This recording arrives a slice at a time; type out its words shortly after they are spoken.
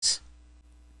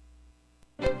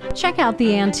Check out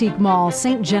the Antique Mall,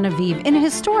 St. Genevieve, in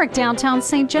historic downtown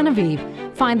St. Genevieve.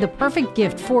 Find the perfect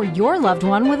gift for your loved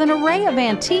one with an array of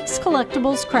antiques,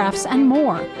 collectibles, crafts, and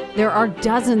more. There are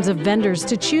dozens of vendors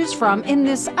to choose from in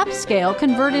this upscale,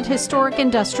 converted historic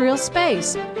industrial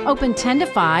space. Open 10 to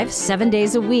 5, 7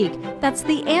 days a week. That's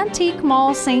the Antique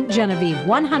Mall, St. Genevieve,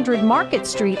 100 Market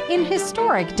Street in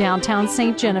historic downtown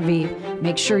St. Genevieve.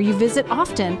 Make sure you visit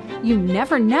often. You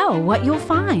never know what you'll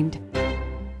find.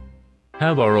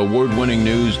 Have our award-winning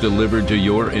news delivered to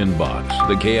your inbox.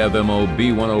 The KFMO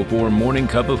B104 Morning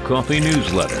Cup of Coffee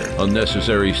newsletter. A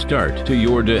necessary start to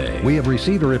your day. We have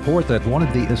received a report that one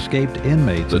of the escaped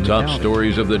inmates The top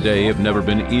stories of the day have never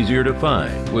been easier to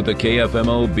find with the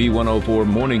KFMO B104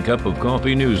 Morning Cup of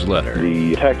Coffee newsletter.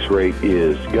 The tax rate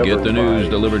is governed. Get the news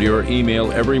delivered to your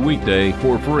email every weekday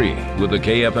for free with the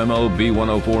KFMO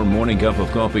B104 Morning Cup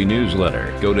of Coffee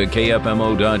newsletter. Go to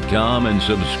KFMO.com and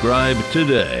subscribe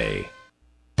today.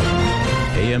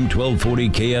 AM 1240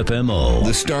 KFMO.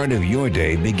 The start of your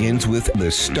day begins with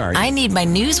the start. I need my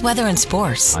news, weather, and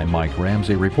sports. I'm Mike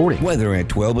Ramsey reporting. Weather at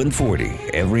 12 and 40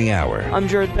 every hour. I'm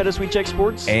Jared Pettis. We check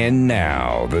sports. And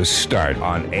now, the start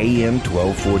on AM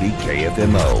 1240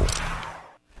 KFMO.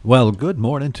 Well, good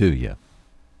morning to you.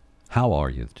 How are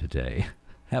you today?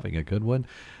 Having a good one?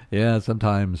 Yeah,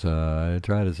 sometimes I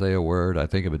try to say a word, I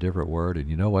think of a different word, and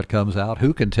you know what comes out?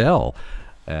 Who can tell?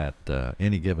 At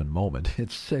any given moment.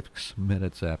 It's 6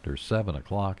 minutes after 7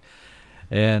 o'clock.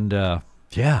 And,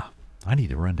 yeah, I need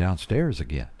to run downstairs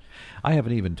again. I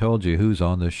haven't even told you who's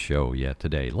on the show yet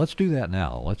today. Let's do that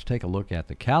now. Let's take a look at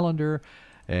the calendar.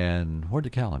 And where'd the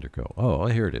calendar go? Oh,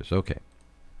 here it is. Okay.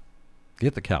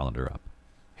 Get the calendar up.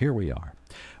 Here we are.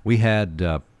 We had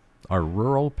our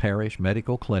rural parish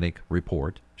medical clinic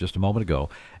report just a moment ago.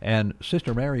 And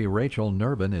Sister Mary Rachel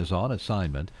Nurbin is on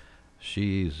assignment.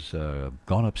 She's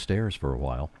gone upstairs for a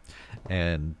while,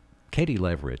 and Katie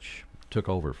Leverich took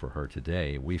over for her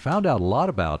today. We found out a lot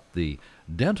about the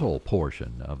dental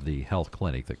portion of the health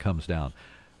clinic that comes down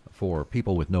for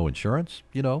people with no insurance,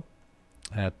 you know,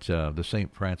 at the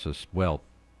St. Francis, well,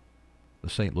 the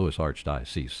St. Louis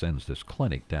Archdiocese sends this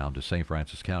clinic down to St.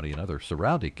 Francis County and other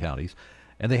surrounding counties,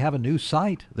 and they have a new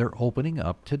site they're opening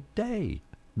up today,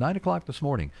 9 o'clock this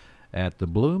morning, at the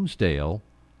Bloomsdale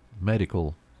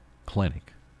Medical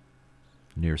Clinic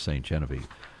near St. Genevieve.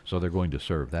 So they're going to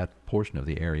serve that portion of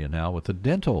the area now with a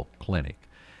dental clinic.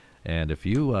 And if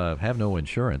you have no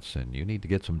insurance and you need to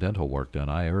get some dental work done,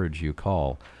 I urge you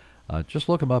call. Just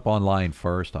look them up online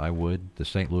first. I would, the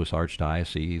St. Louis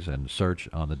Archdiocese, and search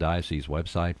on the diocese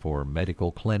website for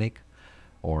medical clinic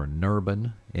or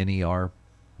Nurbin,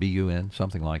 N-E-R-B-U-N,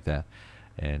 something like that,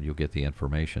 and you'll get the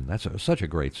information. That's such a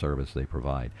great service they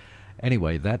provide.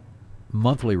 Anyway, that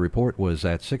monthly report was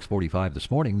at 6:45 this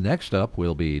morning. Next up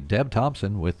will be Deb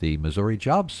Thompson with the Missouri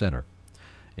Jobs Center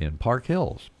in Park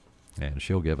Hills, and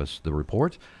she'll give us the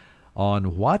report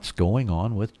on what's going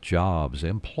on with jobs,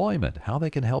 employment, how they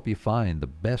can help you find the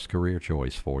best career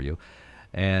choice for you,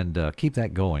 and keep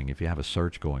that going if you have a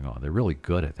search going on. They're really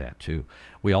good at that, too.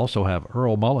 We also have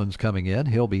Earl Mullins coming in.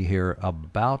 He'll be here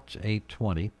about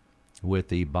 8:20 with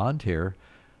the Bontier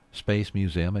Space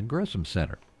Museum and Grissom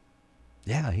Center.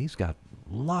 Yeah, he's got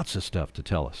lots of stuff to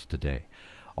tell us today.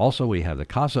 Also, we have the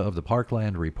Casa of the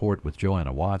Parkland report with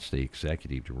Joanna Watts, the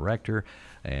executive director,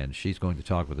 and she's going to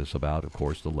talk with us about, of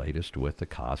course, the latest with the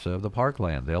Casa of the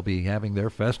Parkland. They'll be having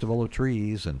their Festival of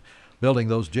Trees and building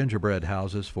those gingerbread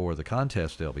houses for the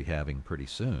contest they'll be having pretty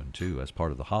soon, too, as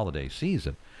part of the holiday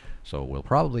season. So we'll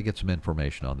probably get some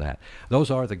information on that. Those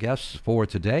are the guests for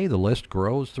today. The list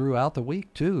grows throughout the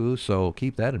week, too, so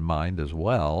keep that in mind as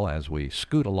well as we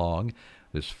scoot along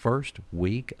this first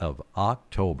week of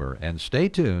October. And stay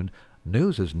tuned.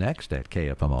 News is next at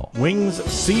KFMO. Wings,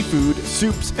 seafood,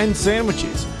 soups, and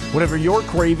sandwiches. Whatever you're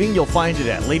craving, you'll find it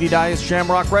at Lady Di's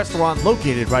Shamrock Restaurant,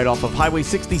 located right off of Highway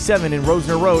 67 in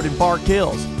Rosner Road in Park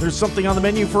Hills. There's something on the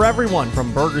menu for everyone,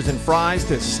 from burgers and fries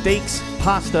to steaks,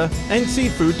 pasta, and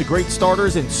seafood to great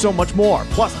starters and so much more.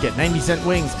 Plus, get 90-cent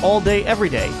wings all day, every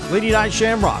day. Lady Di's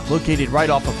Shamrock, located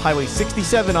right off of Highway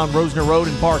 67 on Rosner Road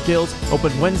in Park Hills.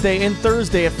 Open Wednesday and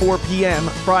Thursday at 4 p.m.,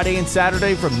 Friday and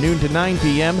Saturday from noon to 9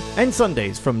 p.m., and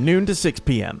Sundays from noon to 6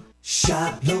 p.m.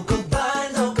 Shop local, buy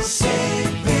local,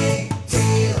 save big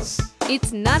deals.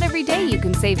 It's not every day you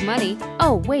can save money.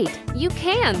 Oh, wait, you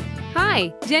can.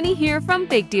 Hi, Jenny here from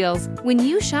Big Deals. When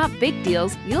you shop Big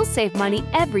Deals, you'll save money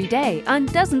every day on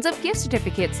dozens of gift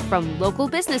certificates from local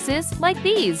businesses like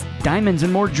these. Diamonds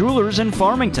and More Jewelers in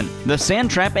Farmington, the Sand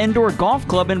Trap Indoor Golf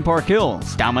Club in Park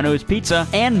Hills, Domino's Pizza,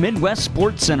 and Midwest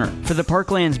Sports Center. For the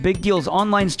Parkland's Big Deals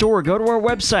online store, go to our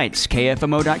websites,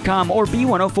 kfmo.com or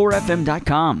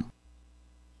b104fm.com.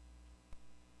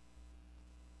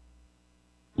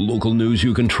 Local news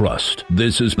you can trust.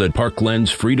 This is the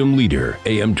Parkland's Freedom Leader,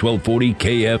 AM 1240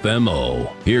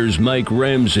 KFMO. Here's Mike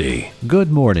Ramsey. Good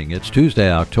morning. It's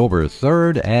Tuesday, October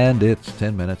 3rd, and it's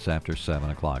 10 minutes after 7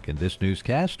 o'clock. In this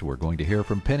newscast, we're going to hear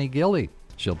from Penny Gilley.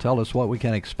 She'll tell us what we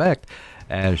can expect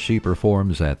as she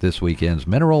performs at this weekend's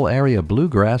Mineral Area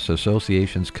Bluegrass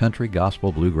Association's Country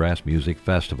Gospel Bluegrass Music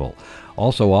Festival.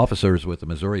 Also, officers with the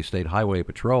Missouri State Highway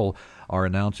Patrol are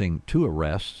announcing 2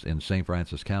 arrests in St.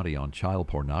 Francis County on child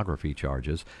pornography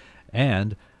charges,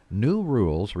 and new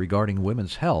rules regarding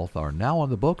women's health are now on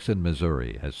the books in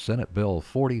Missouri as Senate Bill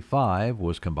 45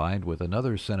 was combined with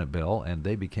another Senate bill, and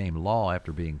they became law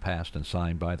after being passed and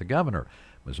signed by the governor.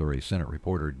 Missouri Senate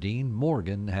reporter Dean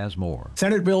Morgan has more.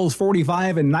 Senate Bills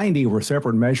 45 and 90 were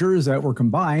separate measures that were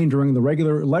combined during the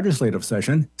regular legislative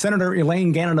session. Senator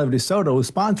Elaine Gannon of DeSoto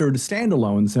sponsored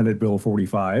standalone Senate Bill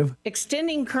 45.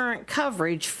 Extending current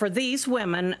coverage for these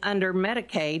women under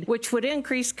Medicaid, which would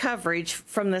increase coverage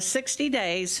from the 60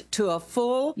 days to a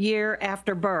full year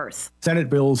after birth.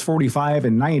 Senate Bills 45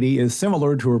 and 90 is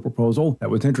similar to a proposal that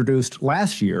was introduced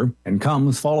last year and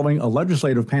comes following a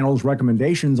legislative panel's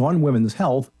recommendations on women's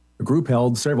health. The group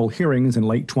held several hearings in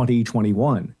late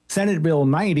 2021. Senate Bill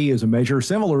 90 is a measure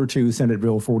similar to Senate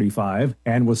Bill 45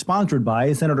 and was sponsored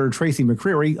by Senator Tracy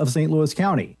McCreary of St. Louis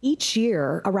County. Each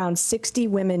year, around 60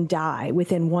 women die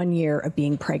within 1 year of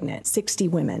being pregnant. 60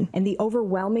 women. And the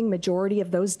overwhelming majority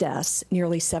of those deaths,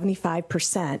 nearly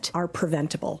 75%, are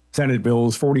preventable. Senate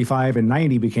Bills 45 and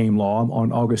 90 became law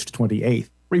on August 28th.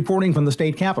 Reporting from the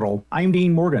state capitol, I'm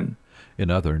Dean Morgan. In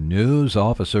other news,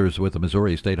 officers with the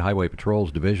Missouri State Highway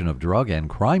Patrol's Division of Drug and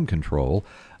Crime Control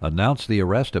announced the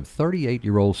arrest of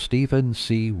 38-year-old Stephen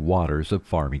C. Waters of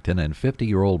Farmington and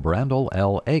 50-year-old Brandel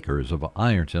L. Akers of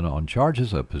Ironton on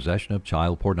charges of possession of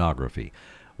child pornography.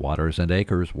 Waters and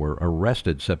Akers were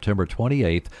arrested September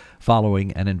 28th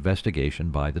following an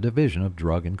investigation by the Division of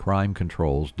Drug and Crime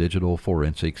Control's Digital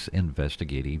Forensics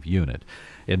Investigative Unit.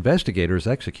 Investigators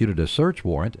executed a search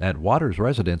warrant at Waters'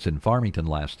 residence in Farmington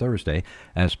last Thursday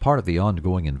as part of the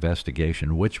ongoing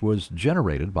investigation, which was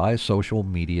generated by a social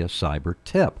media cyber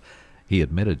tip. He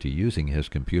admitted to using his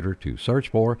computer to search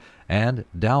for and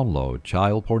download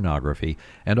child pornography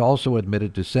and also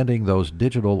admitted to sending those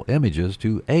digital images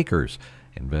to Akers.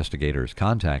 Investigators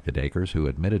contacted Akers, who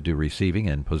admitted to receiving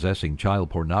and possessing child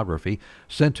pornography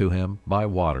sent to him by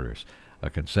Waters. A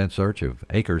consent search of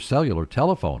Akers' cellular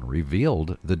telephone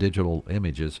revealed the digital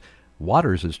images.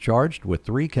 Waters is charged with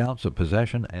 3 counts of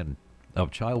possession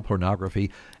of child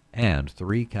pornography and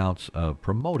 3 counts of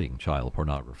promoting child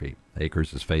pornography.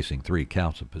 Akers is facing 3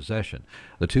 counts of possession.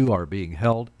 The 2 are being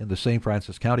held in the St.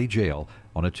 Francis County Jail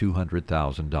on a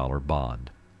 $200,000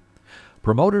 bond.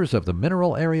 Promoters of the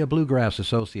Mineral Area Bluegrass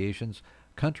Association's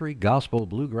Country Gospel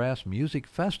Bluegrass Music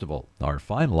Festival are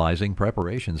finalizing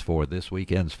preparations for this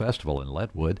weekend's festival in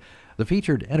Leadwood. The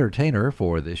featured entertainer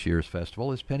for this year's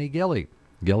festival is Penny Gilley.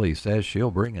 Gilley says she'll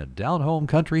bring a down-home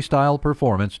country-style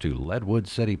performance to Leadwood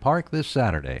City Park this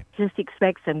Saturday. Just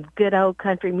expect some good old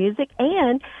country music,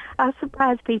 and I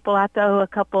surprise people. I throw a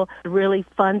couple really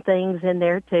fun things in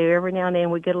there, too. Every now and then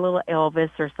we get a little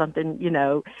Elvis or something,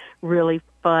 really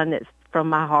fun that's from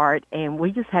my heart, and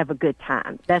we just have a good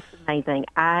time. That's the main thing.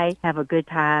 I have a good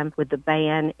time with the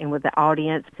band and with the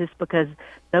audience just because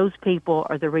those people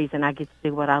are the reason I get to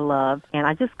do what I love, and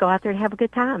I just go out there and have a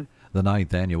good time. The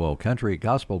 9th Annual Country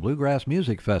Gospel Bluegrass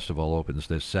Music Festival opens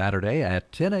this Saturday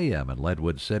at 10 a.m. in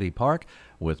Leadwood City Park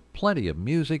with plenty of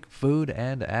music, food,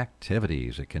 and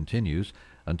activities. It continues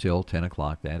until 10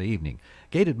 o'clock that evening.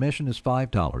 Gate admission is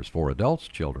 $5 for adults.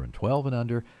 Children 12 and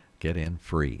under get in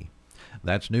free.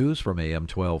 That's news from AM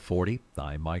 1240.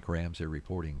 I'm Mike Ramsey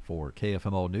reporting for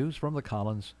KFMO News from the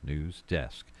Collins News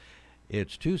Desk.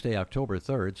 It's Tuesday, October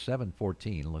 3rd,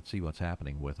 7:14. Let's see what's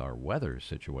happening with our weather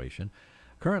situation.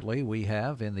 Currently, we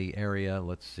have in the area,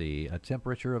 a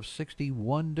temperature of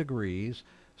 61 degrees.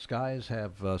 Skies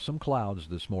have some clouds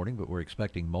this morning, but we're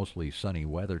expecting mostly sunny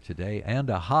weather today and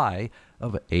a high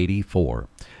of 84.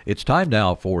 It's time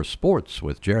now for sports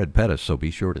with Jared Pettis, so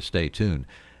be sure to stay tuned.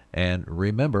 And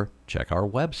remember, check our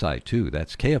website, too.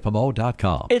 That's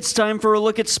KFMO.com. It's time for a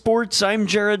look at sports. I'm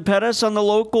Jared Pettis. On the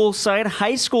local side,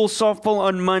 high school softball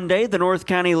on Monday. The North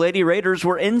County Lady Raiders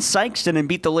were in Sikeston and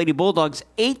beat the Lady Bulldogs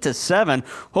 8-7,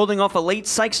 holding off a late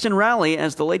Sikeston rally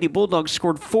as the Lady Bulldogs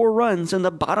scored 4 runs in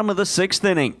the bottom of the 6th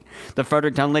inning. The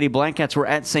Fredericktown Lady Blackcats were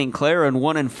at St. Clair and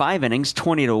won in 5 innings,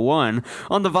 20-1.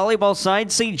 On the volleyball side,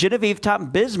 St. Genevieve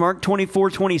topped Bismarck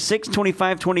 24-26,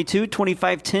 25-22,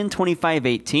 25-10,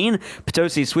 25-18.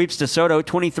 Potosi sweeps DeSoto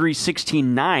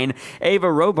 23-16-9. Ava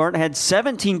Robart had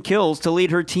 17 kills to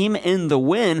lead her team in the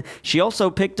win. She also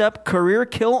picked up career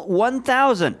kill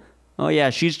 1,000. Oh,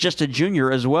 yeah, she's just a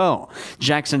junior as well.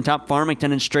 Jackson topped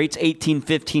Farmington in straights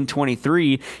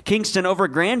 18-15-23. Kingston over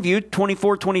Grandview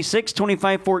 24-26,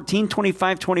 25-14,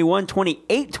 25-21,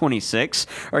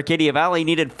 28-26. Arcadia Valley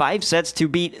needed 5 sets to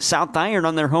beat South Iron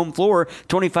on their home floor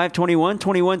 25-21,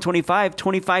 21-25,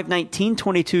 25-19,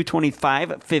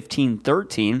 22-25,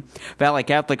 15-13. Valley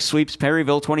Catholic sweeps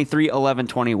Perryville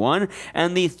 23-11-21.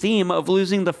 And the theme of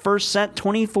losing the first set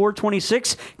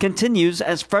 24-26 continues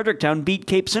as Fredericktown beat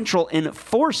Cape Central in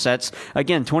 4 sets.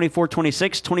 Again,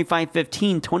 24-26,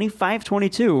 25-15,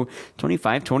 25-22,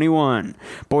 25-21.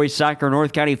 Boys soccer,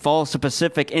 North County falls to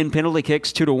Pacific in penalty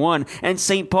kicks 2-1, and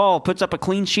St. Paul puts up a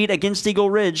clean sheet against Eagle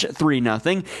Ridge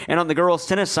 3-0. And on the girls'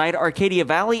 tennis side, Arcadia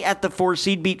Valley at the 4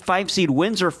 seed beat 5 seed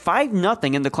Windsor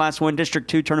 5-0 in the Class 1 District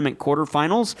 2 tournament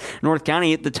quarterfinals. North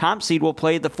County, the top seed, will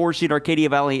play the 4 seed Arcadia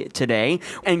Valley today.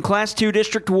 And Class 2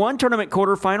 District 1 tournament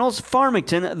quarterfinals,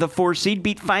 Farmington, the 4 seed,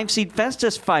 beat 5 seed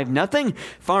Festus 5-0.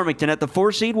 Farmington at the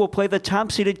 4 seed will play the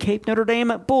top-seeded Cape Notre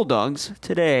Dame Bulldogs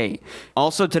today.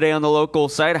 Also today on the local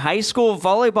side, high school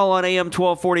volleyball on AM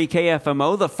 1240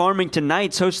 KFMO. The Farmington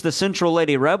Knights host the Central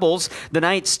Lady Rebels. The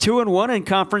Knights 2-1 in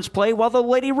conference play, while the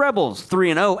Lady Rebels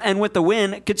 3-0, and with the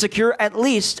win could secure at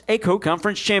least a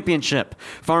co-conference championship.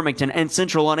 Farmington and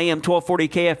Central on AM 1240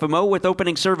 KFMO with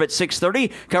opening serve at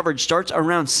 6:30. Coverage starts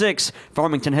around 6.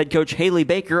 Farmington head coach Haley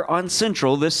Baker on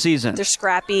Central this season. They're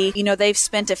scrappy. You know, they've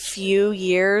spent a few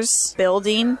years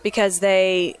building because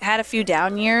they had a few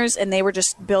down years and they were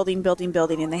just building,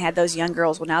 and they had those young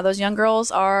girls. Well, now those young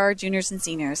girls are juniors and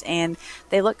seniors, and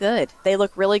they look good. They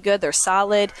look really good. They're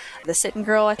solid. The sitting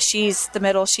girl, she's the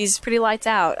middle. She's pretty lights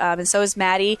out, and so is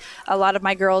Maddie. A lot of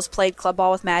my girls played club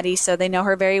ball with Maddie, so they know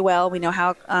her very well. We know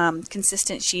how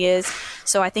consistent she is.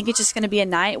 So I think it's just going to be a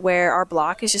night where our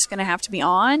block is just going to have to be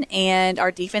on, and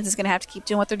our defense is going to have to keep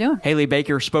doing what they're doing. Haley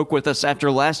Baker spoke with us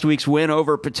after last week's win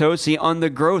over Potosi on the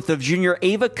growth of junior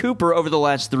Ava Cooper over the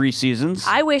last 3 seasons.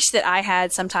 I wish that I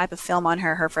had some type of film on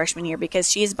her freshman year, because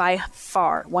she is by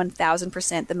far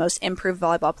 1,000% the most improved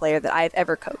volleyball player that I've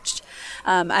ever coached.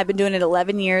 I've been doing it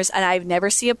 11 years, and I've never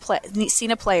seen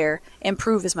a player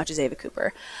improve as much as Ava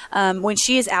Cooper. When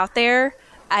she is out there,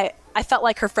 I felt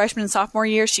like her freshman and sophomore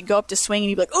year, she'd go up to swing and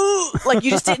you'd be like, ooh, like you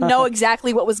just didn't know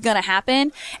exactly what was going to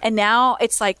happen. And now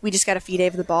it's like, we just got to feed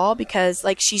Ava the ball, because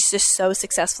like she's just so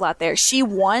successful out there. She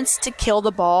wants to kill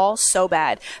the ball so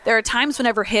bad. There are times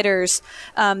whenever hitters,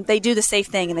 they do the safe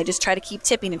thing and they just try to keep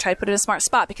tipping and try to put it in a smart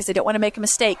spot because they don't want to make a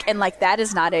mistake. And like, that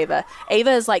is not Ava.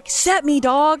 Ava is like, set me,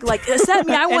 dog. Like, set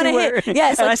me. I want to hit.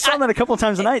 Yes. And like, I saw that a couple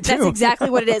times a night too. That's exactly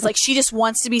what it is. Like, she just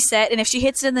wants to be set. And if she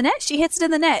hits it in the net, she hits it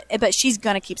in the net. But she's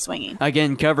going to keep swinging.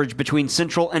 Again, coverage between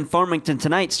Central and Farmington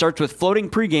tonight starts with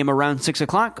floating pregame around 6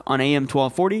 o'clock on AM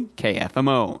 1240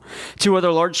 KFMO. 2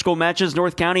 other large school matches.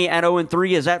 North County at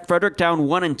 0-3 is at Fredericktown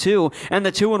 1-2, and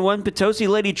the 2-1 Potosi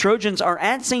Lady Trojans are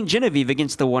at St. Genevieve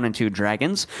against the 1-2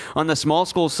 Dragons. On the small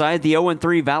school side, the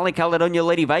 0-3 Valley Caledonia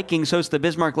Lady Vikings host the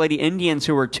Bismarck Lady Indians,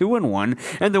 who are 2-1,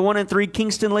 and the 1-3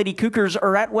 Kingston Lady Cougars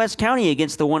are at West County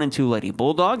against the 1-2 Lady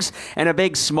Bulldogs. And a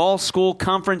big small school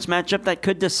conference matchup that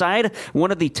could decide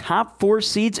one of the top 4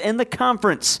 seeds in the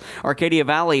conference. Arcadia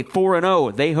Valley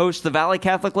 4-0. They host the Valley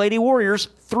Catholic Lady Warriors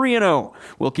 3-0.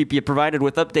 We'll keep you provided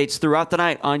with updates throughout the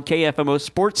night on KFMO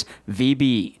Sports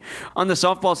VB. On the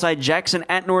softball side, Jackson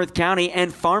at North County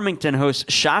and Farmington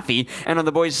hosts Shafi. And on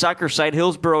the boys soccer side,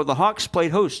 Hillsboro, the Hawks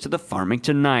played host to the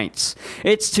Farmington Knights.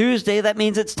 It's Tuesday. That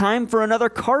means it's time for another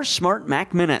Car Smart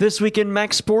Mac Minute. This week in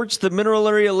Mac Sports, the Mineral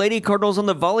Area Lady Cardinals on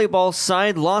the volleyball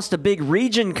side lost a big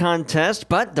region contest,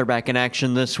 but they're back in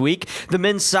action this week. The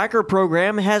men's soccer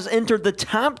program has entered the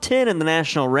top 10 in the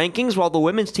national rankings, while the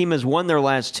women's team has won their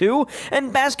last 2,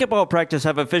 and basketball practice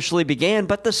have officially began.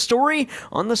 But the story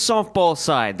on the softball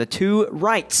side, the 2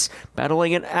 Wrights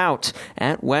battling it out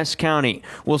at West County.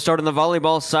 We'll start on the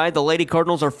volleyball side. The Lady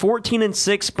Cardinals are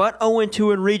 14-6, but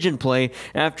 0-2 in region play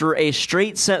after a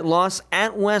straight set loss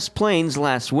at West Plains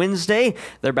last Wednesday.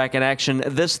 They're back in action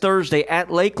this Thursday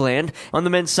at Lakeland. On the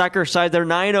men's soccer side, they're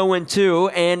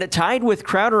 9-2 and tied with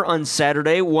Crowder on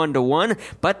Saturday 1-1,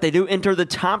 but they do enter the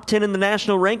top 10 in the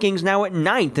national rankings, now at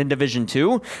 9th in Division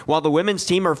II. While the women's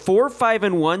team are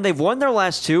 4-5-1, they've won their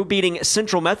last 2, beating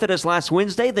Central Methodist last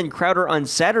Wednesday, then Crowder on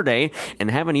Saturday, and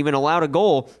haven't even allowed a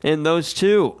goal in those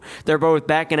 2. They're both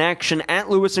back in action at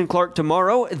Lewis and Clark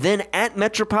tomorrow, then at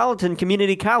Metropolitan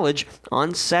Community College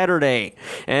on Saturday.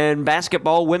 And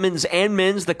basketball, women's and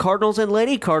men's, the Cardinals and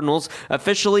Lady Cardinals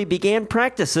officially began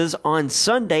practices on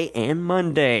Sunday and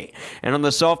Monday. And on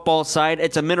the softball side,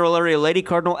 it's a Mineral Area Lady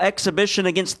Cardinal exhibition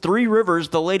against Three Rivers,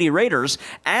 the Lady Raiders,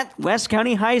 at West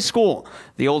County High School,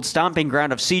 the old stomping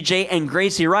ground of CJ and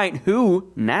Gracie Wright,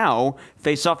 who now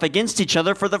face off against each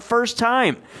other for the first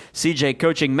time. CJ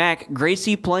coaching Mac,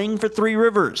 Gracie playing for Three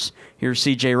Rivers. Here's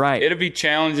CJ Wright. It'll be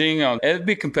challenging. It'll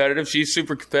be competitive. She's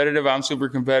super competitive. I'm super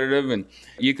competitive. And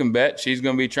you can bet she's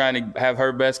going to be trying to have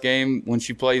her best game when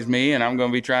she plays me, and I'm going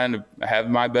to be trying to have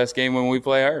my best game when we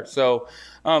play her. So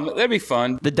that'd be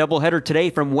fun. The doubleheader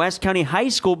today from West County High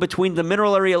School between the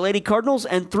Mineral Area Lady Cardinals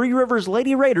and Three Rivers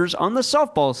Lady Raiders on the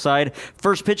softball side.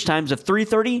 First pitch times of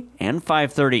 3:30 and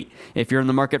 5:30. If you're in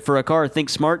the market for a car,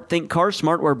 think smart, think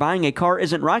CarSmart, where buying a car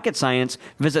isn't rocket science.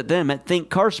 Visit them at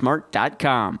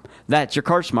thinkcarsmart.com. That's your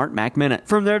CarSmart Mac Minute.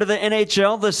 From there to the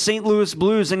NHL, the St. Louis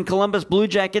Blues and Columbus Blue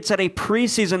Jackets had a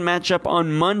preseason matchup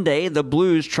on Monday. The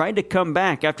Blues tried to come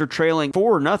back after trailing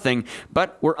 4-0,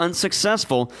 but were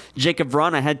unsuccessful. Jacob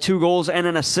Vrana had 2 goals and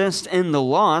an assist in the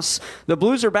loss. The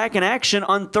Blues are back in action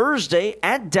on Thursday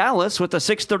at Dallas with a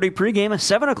 6:30 pregame, a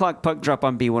 7 o'clock puck drop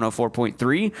on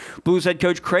B104.3. Blues head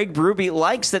coach Craig Berube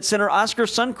likes that center Oscar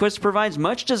Sundqvist provides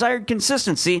much desired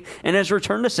consistency and has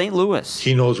returned to St. Louis.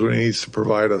 He knows what he needs to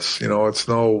provide us. It's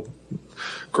no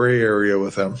gray area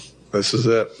with him. This is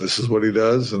it. This is what he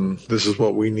does, and this is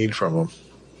what we need from him.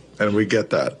 And we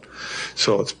get that.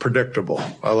 So it's predictable.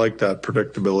 I like that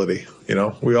predictability.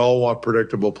 We all want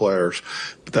predictable players,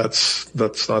 but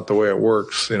that's not the way it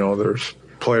works. There's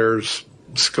players,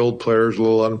 skilled players, a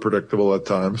little unpredictable at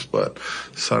times, but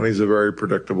Sonny's a very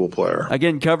predictable player.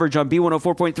 Again, coverage on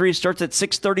B104.3 starts at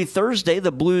 6:30 Thursday,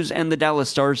 the Blues and the Dallas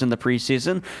Stars in the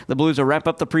preseason. The Blues will wrap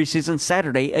up the preseason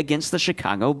Saturday against the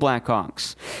Chicago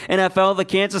Blackhawks. NFL, the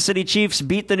Kansas City Chiefs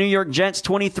beat the New York Jets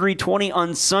 23-20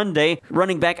 on Sunday.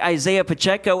 Running back Isaiah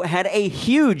Pacheco had a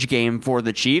huge game for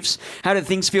the Chiefs. How did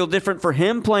things feel different for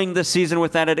him playing this season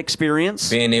with that experience?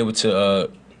 Being able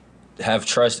to have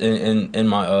trust in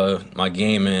my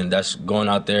game, and that's going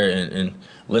out there and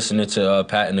listening to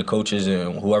Pat and the coaches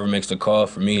and whoever makes the call.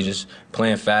 For me, just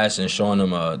playing fast and showing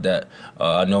them that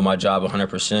I know my job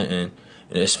 100%, and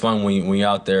it's fun when you're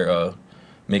out there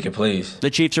making plays. The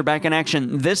Chiefs are back in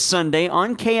action this Sunday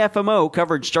on KFMO.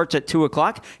 Coverage starts at 2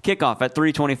 o'clock. Kickoff at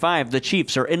 3:25. The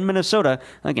Chiefs are in Minnesota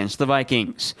against the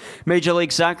Vikings. Major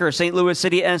League Soccer, St. Louis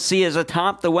City SC is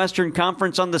atop the Western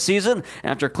Conference on the season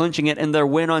after clinching it in their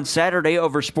win on Saturday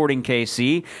over Sporting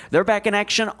KC. They're back in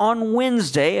action on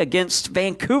Wednesday against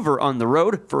Vancouver on the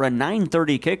road for a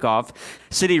 9:30 kickoff.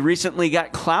 City recently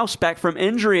got Klaus back from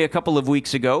injury a couple of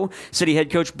weeks ago. City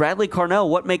head coach Bradley Carnell,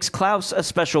 what makes Klaus a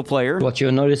special player? What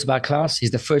you'll notice about Klaus,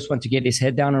 he's the first one to get his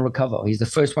head down and recover. He's the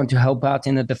first one to help out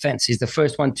in the defense. He's the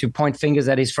first one to point fingers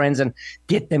at his friends and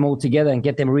get them all together and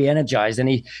get them re-energized. And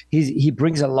he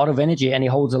brings a lot of energy, and he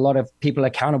holds a lot of people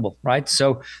accountable, right?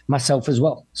 So myself as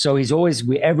well. So he's always,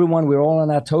 we're all on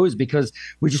our toes because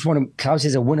we just want him. Klaus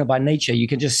is a winner by nature. You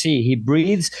can just see he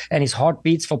breathes and his heart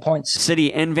beats for points.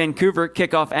 City and Vancouver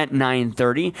kickoff at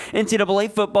 9:30. NCAA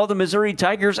football, the Missouri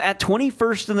Tigers at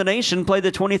 21st in the nation play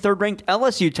the 23rd ranked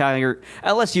LSU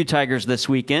Tigers this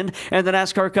weekend, and the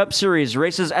NASCAR Cup Series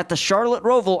races at the Charlotte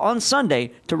Roval on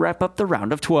Sunday to wrap up the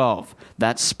round of 12.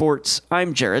 That's sports.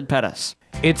 I'm Jared Pettis.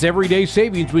 It's everyday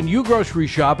savings when you grocery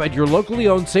shop at your locally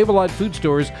owned Save-A-Lot food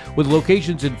stores with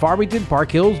locations in Farmington,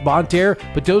 Park Hills, Bonne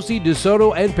Potosi,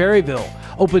 DeSoto, and Perryville.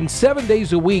 Open 7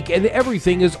 days a week and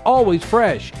everything is always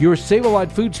fresh. Your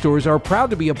Save-A-Lot food stores are proud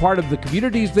to be a part of the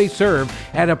communities they serve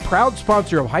and a proud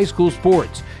sponsor of high school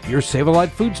sports. Your Save-A-Lot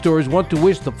food stores want to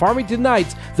wish the Farmington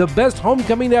Knights the best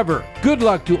homecoming ever. Good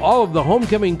luck to all of the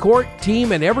homecoming court,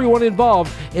 team, and everyone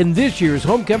involved in this year's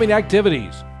homecoming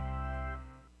activities.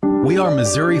 We are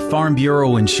Missouri Farm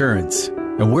Bureau Insurance,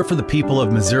 and we're for the people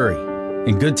of Missouri,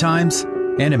 in good times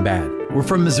and in bad. We're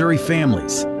for Missouri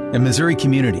families and Missouri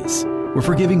communities. We're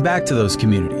for giving back to those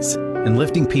communities and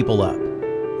lifting people up.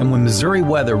 And when Missouri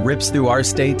weather rips through our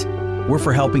state, we're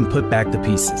for helping put back the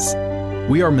pieces.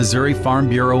 We are Missouri Farm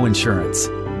Bureau Insurance,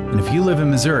 and if you live in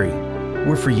Missouri,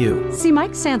 we're for you. See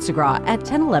Mike Sansagra at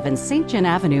 1011 St. John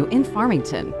Avenue in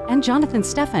Farmington and Jonathan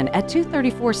Steffen at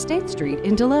 234 State Street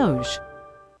in Deloge.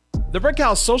 The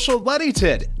Brickhouse Social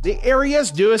Ludington, the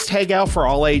area's newest hangout for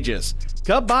all ages.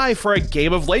 Come by for a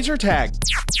game of laser tag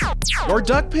or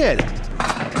duck pin.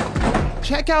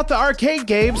 Check out the arcade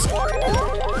games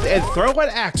and throw an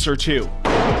axe or two.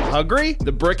 Hungry?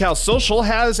 The Brickhouse Social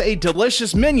has a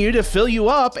delicious menu to fill you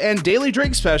up and daily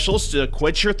drink specials to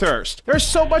quench your thirst. There's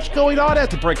so much going on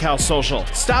at the Brickhouse Social.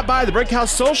 Stop by the Brickhouse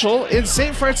Social in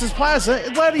St. Francis Plaza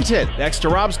in Leadington, next to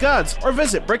Rob's Guns, or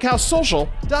visit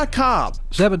BrickHouseSocial.com.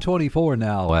 7:24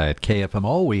 now at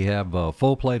KFMO. We have a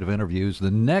full plate of interviews.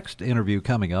 The next interview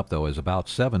coming up, though, is about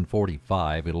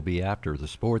 7:45. It'll be after the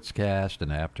Sportscast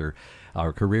and after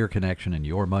our Career Connection and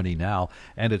Your Money Now.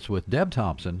 And it's with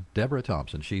Deborah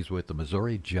Thompson. She's with the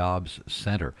Missouri Jobs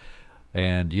Center.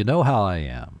 And you know how I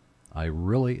am. I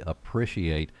really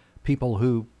appreciate people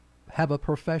who have a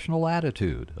professional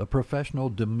attitude, a professional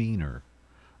demeanor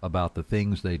about the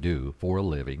things they do for a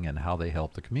living and how they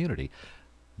help the community.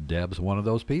 Deb's one of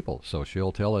those people, so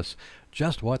she'll tell us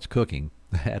just what's cooking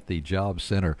at the Job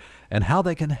Center and how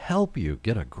they can help you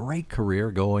get a great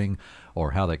career going,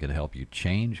 or how they can help you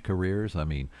change careers. I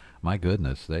mean, my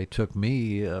goodness, they took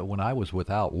me when I was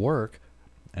without work,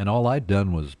 and all I'd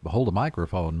done was hold a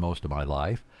microphone most of my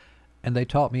life, and they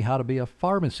taught me how to be a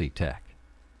pharmacy tech.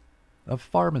 A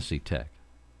pharmacy tech,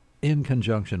 in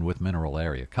conjunction with Mineral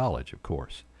Area College, of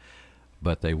course.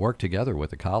 But they worked together with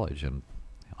the college, and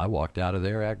I walked out of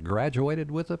there, graduated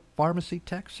with a pharmacy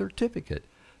tech certificate.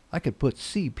 I could put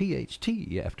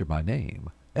CPHT after my name,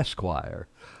 Esquire,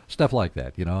 stuff like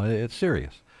that. You know, it's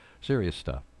serious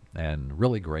stuff, and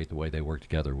really great the way they work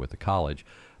together with the college.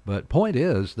 But point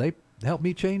is, they helped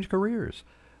me change careers.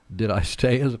 Did I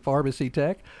stay as a pharmacy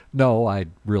tech? No, I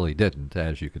really didn't.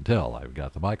 As you can tell, I've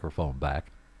got the microphone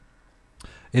back.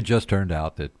 It just turned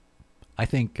out that I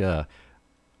think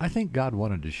God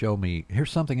wanted to show me,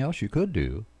 here's something else you could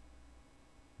do.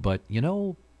 But, you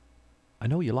know, I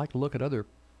know you like to look at other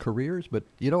careers, but,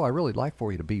 you know, I really like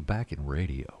for you to be back in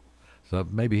radio. So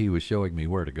maybe he was showing me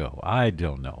where to go. I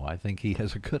don't know. I think he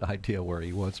has a good idea where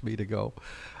he wants me to go.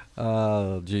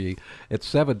 Gee,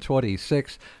 it's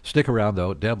 7:26. Stick around,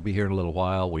 though. Deb will be here in a little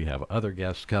while. We have other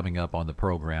guests coming up on the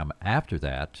program after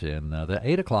that in the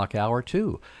 8 o'clock hour,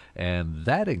 too. And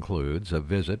that includes a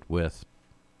visit with,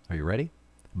 are you ready?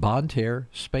 Bonne Terre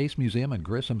Space Museum and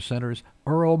Grissom Center's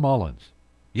Earl Mullins.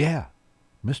 Yeah,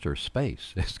 Mr.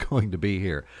 Space is going to be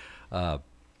here.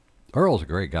 Earl's a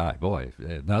great guy. Boy,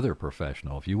 another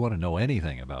professional. If you want to know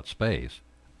anything about space,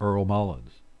 Earl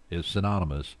Mullins is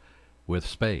synonymous with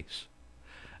space.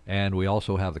 And we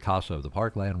also have the Casa of the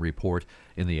Parkland report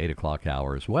in the 8 o'clock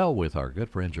hour as well with our good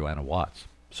friend Joanna Watts.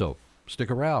 So stick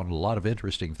around. A lot of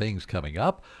interesting things coming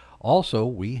up. Also,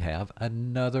 we have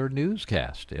another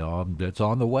newscast that's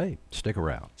on the way. Stick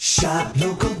around. Shop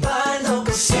local, buy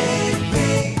local, save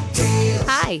big deals.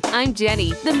 Hi, I'm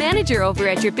Jenny, the manager over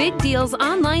at your Big Deals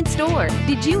online store.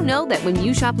 Did you know that when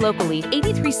you shop locally,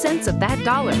 83 cents of that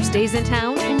dollar stays in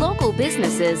town? Local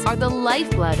businesses are the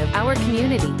lifeblood of our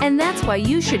community, and that's why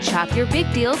you should shop your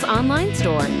Big Deals online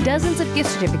store. Dozens of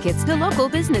gift certificates to local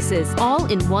businesses, all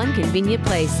in one convenient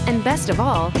place. And best of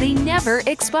all, they never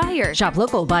expire. Shop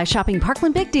local by shopping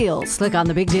Parkland Big Deals. Click on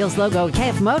the Big Deals logo at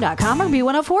KFMO.com or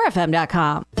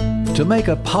B104FM.com. To make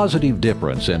a positive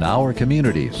difference in our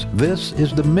communities, this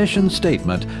is the mission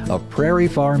statement of Prairie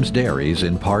Farms Dairies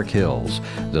in Park Hills.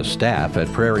 The staff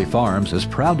at Prairie Farms is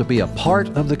proud to be a part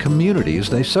of the communities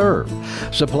they serve,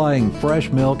 supplying fresh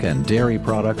milk and dairy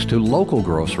products to local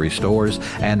grocery stores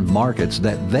and markets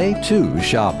that they too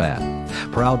shop at.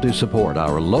 Proud to support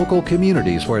our local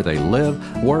communities where they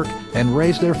live, work, and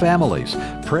raise their families.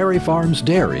 Prairie Farms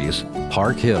Dairies,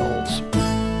 Park Hills.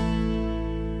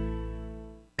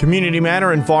 Community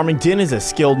Manor in Farmington is a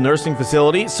skilled nursing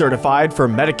facility certified for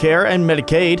Medicare and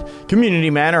Medicaid. Community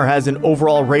Manor has an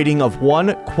overall rating of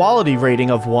 1, quality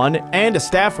rating of 1, and a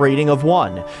staff rating of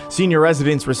 1. Senior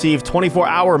residents receive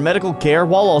 24-hour medical care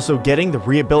while also getting the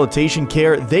rehabilitation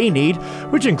care they need,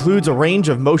 which includes a range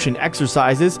of motion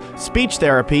exercises, speech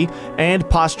therapy, and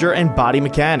posture and body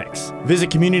mechanics.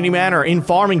 Visit Community Manor in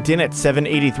Farmington at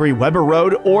 783 Weber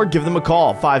Road or give them a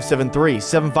call,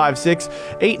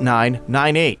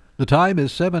 573-756-8998. The time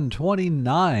is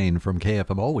 7:29 from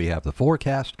KFMO. We have the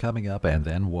forecast coming up and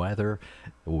then weather.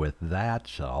 With that,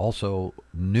 also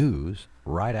news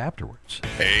right afterwards.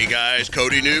 Hey guys,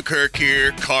 Cody Newkirk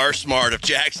here, Car Smart of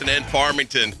Jackson and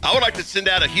Farmington. I would like to send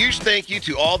out a huge thank you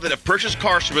to all that have purchased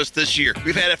cars from us this year.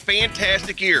 We've had a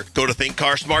fantastic year. Go to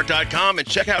thinkcarsmart.com and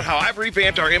check out how I've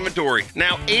revamped our inventory.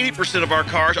 Now 80% of our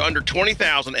cars are under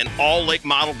 $20,000 and all late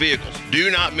model vehicles. Do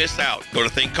not miss out. Go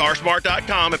to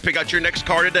thinkcarsmart.com and pick out your next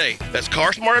car today. That's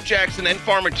Car Smart of Jackson and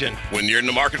Farmington. When you're in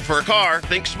the market for a car,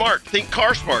 think smart, think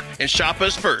Car Smart, and shop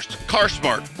us first. Car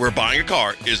Smart, where buying a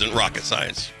car isn't rocket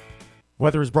science.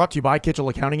 Weather is brought to you by Kitchell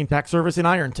Accounting and Tax Service in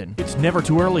Ironton. It's never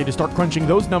too early to start crunching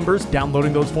those numbers,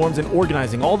 downloading those forms, and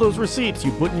organizing all those receipts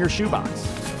you put in your shoebox.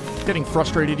 Getting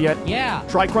frustrated yet? Yeah.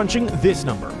 Try crunching this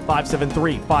number,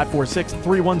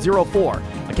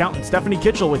 573-546-3104. Accountant Stephanie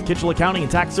Kitchell with Kitchell Accounting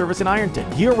and Tax Service in Ironton,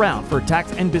 year-round for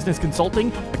tax and business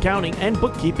consulting, accounting, and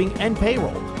bookkeeping, and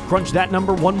payroll. Crunch that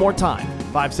number one more time,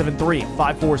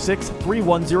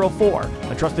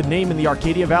 573-546-3104. A trusted name in the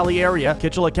Arcadia Valley area,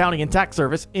 Kitchell Accounting and Tax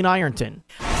Service in Ironton.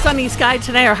 Sunny sky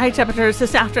today. Our high temperatures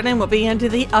this afternoon will be into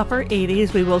the upper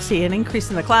 80s. We will see an increase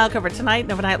in the cloud cover tonight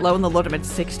and overnight low in the low to mid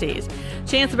 60s.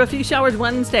 Chance of a few showers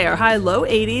Wednesday. Our high low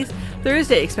 80s.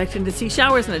 Thursday expecting to see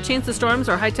showers and a chance of storms.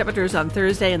 Our high temperatures on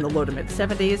Thursday in the low to mid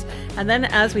 70s. And then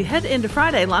as we head into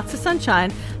Friday, lots of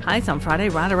sunshine. Highs on Friday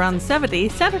right around 70.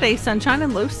 Saturday sunshine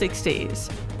and low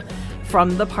 60s.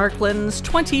 From the Parkland's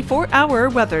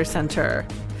 24-hour weather center,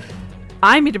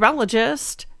 I'm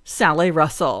meteorologist Sally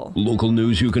Russell. Local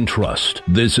news you can trust.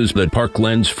 This is the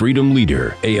Parkland's Freedom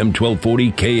Leader, AM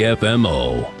 1240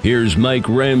 KFMO. Here's Mike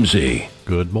Ramsey.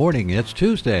 Good morning. It's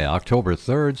Tuesday, October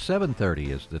 3rd, 7:30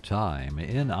 is the time.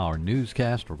 In our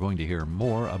newscast, we're going to hear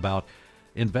more about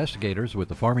investigators with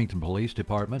the Farmington Police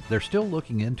Department. They're still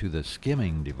looking into the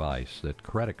skimming device that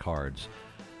credit cards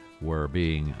were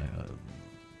being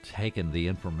taken the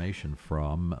information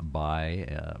from by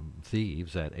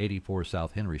thieves at 84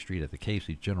 South Henry Street at the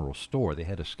Casey's General Store. They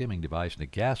had a skimming device and a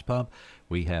gas pump.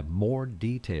 We have more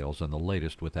details on the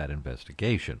latest with that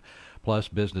investigation. Plus,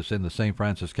 business in the St.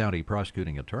 Francis County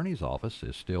Prosecuting Attorney's Office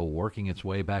is still working its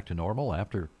way back to normal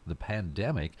after the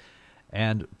pandemic.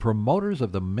 And promoters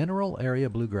of the Mineral Area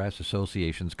Bluegrass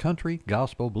Association's Country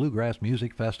Gospel Bluegrass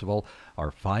Music Festival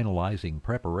are finalizing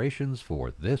preparations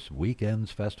for this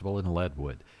weekend's festival in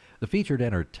Leadwood. The featured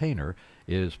entertainer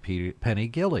is Penny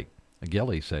Gilly.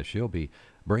 Gilly says she'll be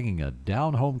bringing a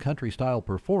down-home country-style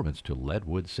performance to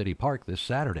Leadwood City Park this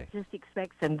Saturday. Just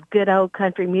expect some good old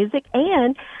country music,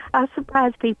 and I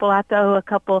surprise people. I throw a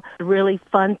couple really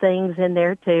fun things in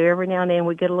there, too. Every now and then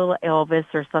we get a little Elvis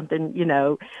or something,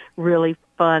 really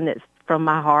fun that's from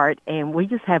my heart, and we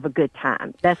just have a good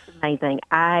time. That's the main thing.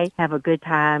 I have a good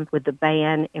time with the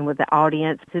band and with the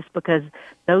audience just because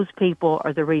those people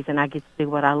are the reason I get to do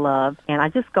what I love, and I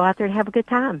just go out there and have a good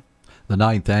time. The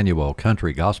 9th Annual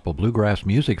Country Gospel Bluegrass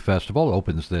Music Festival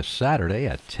opens this Saturday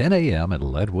at 10 a.m. at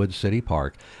Leadwood City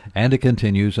Park, and it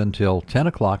continues until 10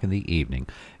 o'clock in the evening.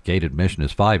 Gate admission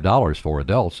is $5 for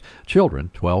adults. Children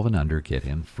 12 and under get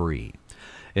in free.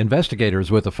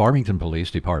 Investigators with the Farmington Police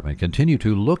Department continue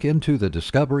to look into the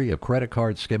discovery of credit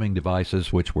card skimming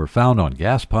devices which were found on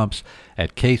gas pumps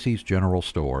at Casey's General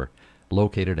Store,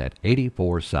 located at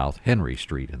 84 South Henry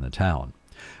Street in the town.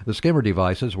 The skimmer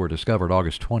devices were discovered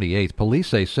August 28th. Police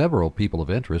say several people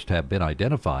of interest have been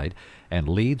identified, and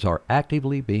leads are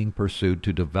actively being pursued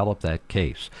to develop that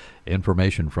case.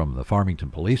 Information from the Farmington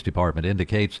Police Department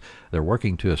indicates they're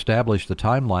working to establish the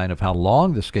timeline of how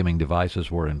long the skimming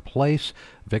devices were in place.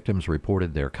 Victims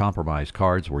reported their compromised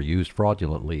cards were used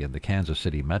fraudulently in the Kansas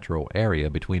City metro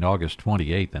area between August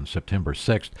 28th and September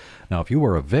 6th. Now, if you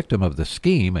were a victim of the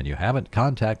scheme and you haven't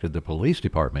contacted the police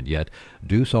department yet,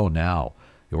 do so now.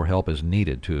 Your help is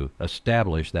needed to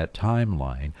establish that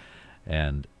timeline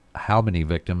and how many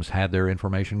victims had their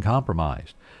information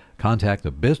compromised. Contact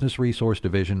the Business Resource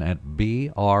Division at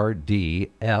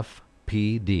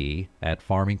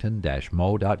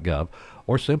brdfpd@farmington-mo.gov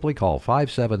or simply call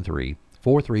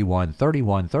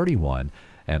 573-431-3131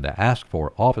 and ask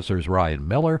for Officers Ryan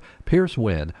Miller, Pierce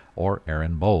Wynn, or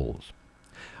Aaron Bowles.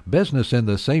 Business in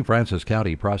the St. Francis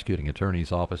County Prosecuting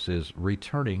Attorney's Office is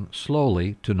returning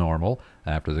slowly to normal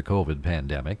after the COVID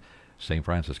pandemic. St.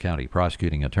 Francis County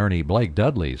Prosecuting Attorney Blake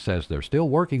Dudley says they're still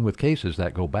working with cases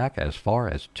that go back as far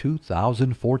as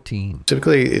 2014.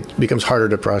 Typically, it becomes harder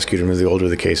to prosecute them as the older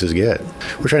the cases get.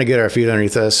 We're trying to get our feet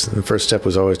underneath us. The first step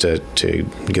was always to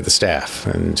get the staff,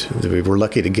 and we were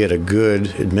lucky to get a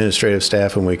good administrative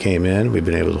staff when we came in. We've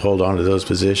been able to hold on to those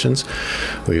positions.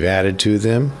 We've added to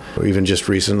them. Even just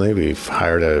recently, we've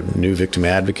hired a new victim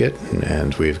advocate,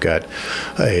 and we've got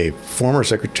a former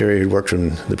secretary who worked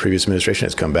from the previous administration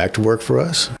that's come back to work for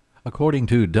us. According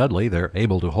to Dudley, they're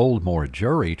able to hold more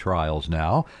jury trials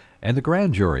now, and the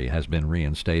grand jury has been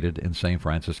reinstated in St.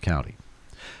 Francis County.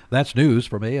 That's news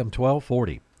from AM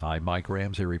 1240. I'm Mike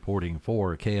Ramsey reporting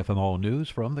for KFMO News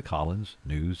from the Collins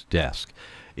News Desk.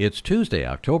 It's Tuesday,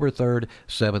 October 3rd,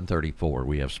 7:34.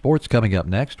 We have sports coming up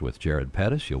next with Jared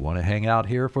Pettis. You'll want to hang out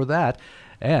here for that.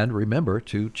 And remember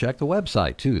to check the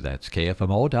website, too. That's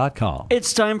KFMO.com.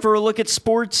 It's time for a look at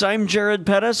sports. I'm Jared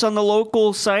Pettis. On the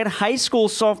local side, high school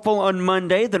softball on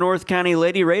Monday. The North County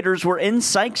Lady Raiders were in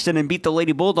Sykeston and beat the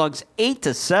Lady Bulldogs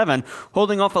 8-7,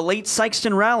 holding off a late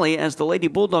Sykeston rally as the Lady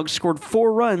Bulldogs scored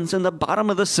 4 runs in the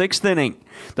bottom of the 6th inning.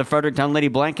 The Fredericktown Lady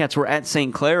Blackcats were at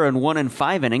St. Clair and won in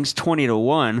 5 innings,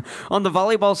 20-1. On the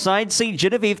volleyball side, St.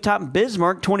 Genevieve topped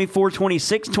Bismarck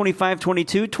 24-26,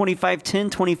 25-22, 25-10,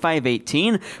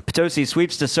 25-18. Potosi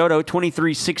sweeps DeSoto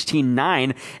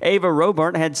 23-16-9. Ava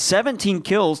Robart had 17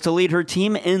 kills to lead her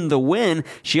team in the win.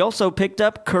 She also picked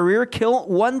up career kill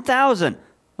 1,000.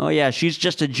 Oh, yeah, she's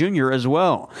just a junior as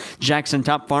well. Jackson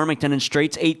topped Farmington in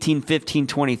straights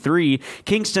 18-15-23.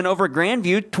 Kingston over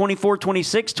Grandview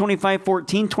 24-26,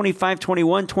 25-14,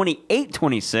 25-21,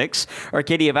 28-26.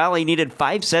 Arcadia Valley needed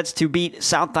 5 sets to beat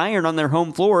South Iron on their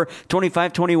home floor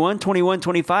 25-21,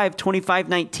 21-25,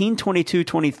 25-19,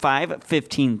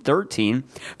 22-25, 15-13.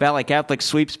 Valley Catholic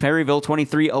sweeps Perryville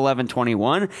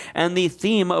 23-11-21. And the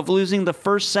theme of losing the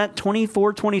first set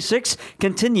 24-26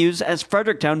 continues as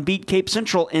Fredericktown beat Cape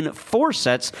Central in 4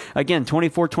 sets. Again,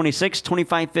 24-26,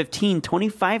 25-15,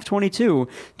 25-22,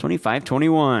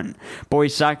 25-21.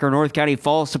 Boys soccer, North County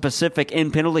falls to Pacific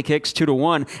in penalty kicks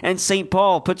 2-1, and St.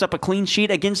 Paul puts up a clean sheet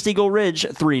against Eagle Ridge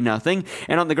 3-0.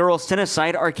 And on the girls' tennis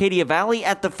side, Arcadia Valley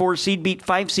at the 4 seed beat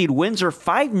 5 seed Windsor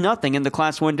 5-0 in the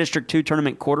Class 1 District 2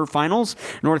 tournament quarterfinals.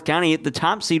 North County, the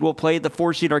top seed, will play the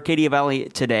 4 seed Arcadia Valley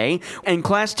today. And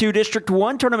Class 2 District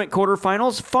 1 tournament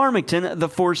quarterfinals, Farmington, the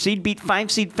 4 seed, beat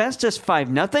 5 seed Festus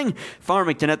 5-0.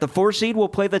 Farmington at the 4 seed will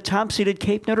play the top-seeded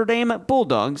Cape Notre Dame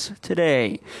Bulldogs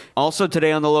today. Also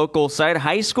today on the local side,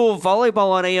 high school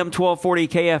volleyball on AM 1240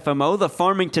 KFMO. The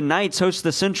Farmington Knights host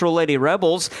the Central Lady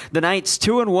Rebels. The Knights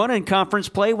 2-1 in conference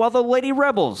play, while the Lady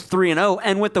Rebels 3-0,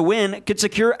 and with the win could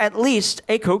secure at least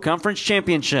a co-conference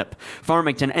championship.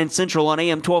 Farmington and Central on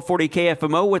AM 1240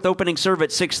 KFMO with opening serve at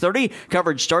 6:30.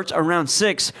 Coverage starts around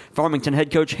 6. Farmington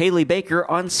head coach Haley Baker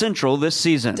on Central this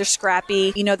season. They're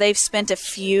scrappy. You know, they've spent a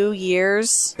few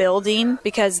years building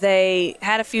because they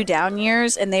had a few down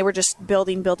years and they were just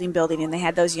building, and they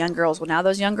had those young girls. Well, now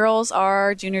those young girls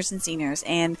are juniors and seniors,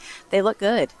 and they look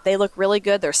good. They look really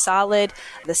good. They're solid.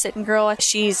 The sitting girl,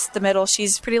 she's the middle.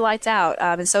 She's pretty lights out,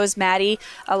 and so is Maddie.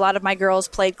 A lot of my girls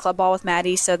played club ball with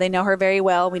Maddie, so they know her very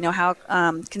well. We know how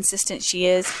consistent she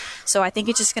is. So I think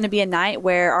it's just going to be a night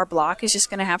where our block is just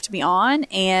going to have to be on,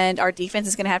 and our defense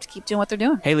is going to have to keep doing what they're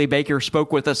doing. Haley Baker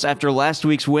spoke with us after last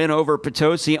week's win over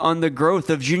Potosi on the growth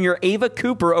of junior Ava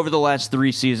Cooper over the last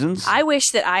 3 seasons. I wish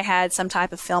that I had some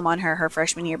type of film on her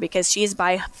freshman year because she is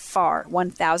by far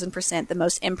 1,000% the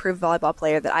most improved volleyball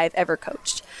player that I've ever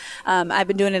coached. I've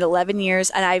been doing it 11 years,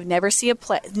 and I've never seen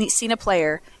a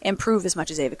player improve as much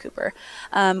as Ava Cooper.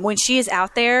 When she is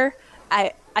out there,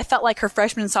 I felt like her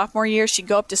freshman and sophomore year, she'd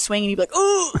go up to swing and you'd be like,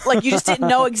 ooh, like you just didn't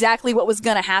know exactly what was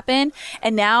going to happen.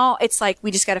 And now it's like,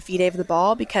 we just got to feed Ava the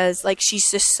ball because like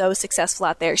she's just so successful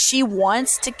out there. She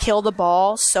wants to kill the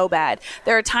ball so bad.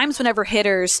 There are times whenever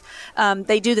hitters,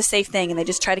 they do the safe thing and they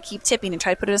just try to keep tipping and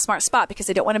try to put it in a smart spot because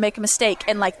they don't want to make a mistake.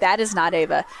 And like, that is not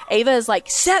Ava. Ava is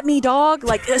like, set me, dog.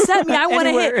 Like, set me. I want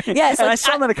to hit. Yes. And like, I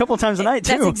saw that a couple times a night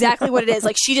too. That's exactly what it is.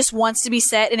 Like, she just wants to be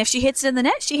set. And if she hits it in the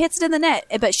net, she hits it in the net.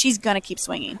 But she's going to keep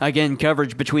swinging. Again,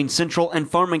 coverage between Central and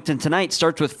Farmington tonight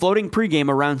starts with floating pregame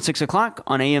around 6 o'clock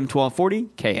on AM 1240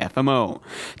 KFMO.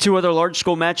 2 other large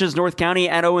school matches. North County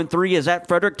at 0-3 is at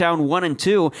Fredericktown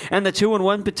 1-2, and the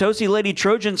 2-1 Potosi Lady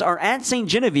Trojans are at St.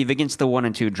 Genevieve against the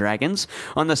 1-2 Dragons.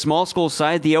 On the small school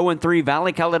side, the 0-3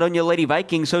 Valley Caledonia Lady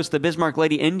Vikings host the Bismarck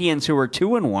Lady Indians, who are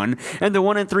 2-1, and the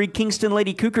 1-3 Kingston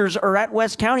Lady Cougars are at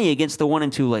West County against the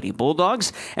 1-2 Lady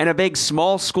Bulldogs. And a big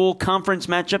small school conference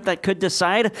matchup that could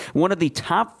decide one of the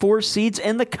top 4 seeds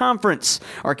in the conference.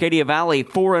 Arcadia Valley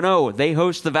 4-0. They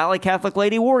host the Valley Catholic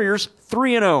Lady Warriors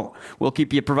 3-0. We'll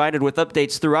keep you provided with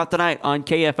updates throughout the night on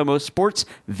KFMO Sports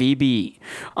VB.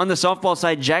 On the softball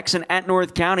side, Jackson at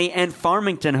North County and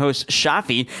Farmington hosts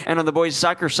Shafi. And on the boys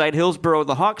soccer side, Hillsboro,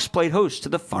 the Hawks played host to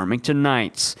the Farmington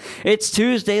Knights. It's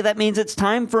Tuesday. That means it's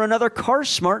time for another Car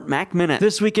Smart Mac Minute.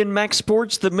 This week in Mac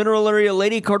Sports, the Mineral Area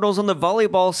Lady Cardinals on the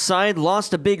volleyball side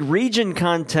lost a big region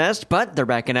contest, but they're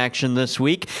back in action this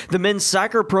week. The men's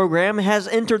soccer program has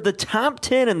entered the top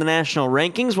 10 in the national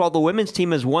rankings, while the women's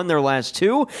team has won their last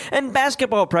 2, and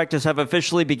basketball practice have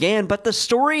officially began. But the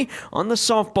story on the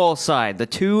softball side, the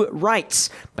 2 Wrights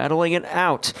battling it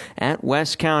out at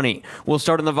West County. We'll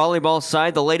start on the volleyball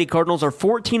side. The Lady Cardinals are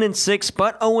 14-6,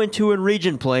 but 0-2 in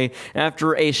region play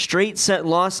after a straight set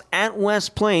loss at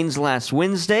West Plains last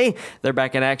Wednesday. They're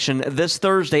back in action this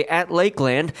Thursday at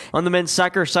Lakeland. On the men's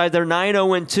soccer side, they're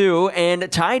 9-0-2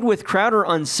 and tied with Crowder Crowder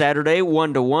on Saturday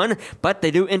 1-1, but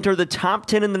they do enter the top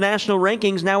 10 in the national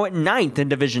rankings, now at 9th in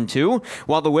Division II.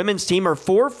 While the women's team are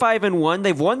 4-5-1,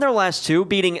 they've won their last two,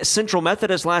 beating Central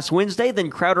Methodist last Wednesday, then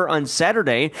Crowder on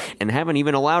Saturday, and haven't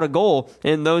even allowed a goal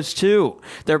in those two.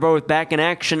 They're both back in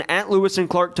action at Lewis and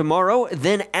Clark tomorrow,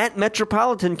 then at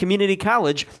Metropolitan Community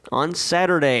College on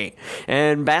Saturday.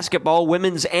 And basketball,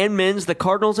 women's and men's, the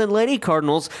Cardinals and Lady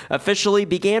Cardinals officially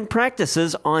began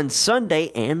practices on Sunday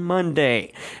and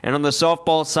Monday. And on the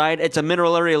softball side, it's a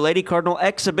Mineral Area Lady Cardinal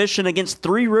exhibition against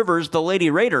Three Rivers, the Lady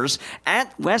Raiders,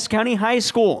 at West County High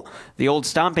School, the old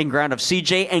stomping ground of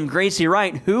CJ and Gracie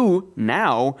Wright, who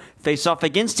now face off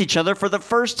against each other for the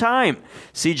first time.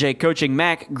 CJ coaching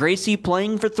Mac, Gracie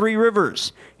playing for Three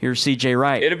Rivers. Here's CJ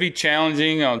Wright. It'll be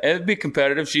challenging. It'll be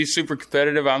competitive. She's super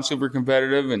competitive. I'm super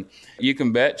competitive. And you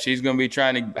can bet she's going to be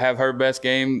trying to have her best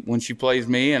game when she plays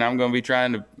me, and I'm going to be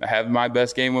trying to have my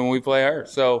best game when we play her.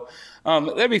 So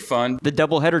that'd be fun. The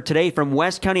doubleheader today from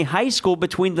West County High School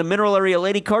between the Mineral Area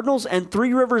Lady Cardinals and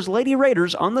Three Rivers Lady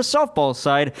Raiders on the softball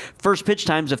side. First pitch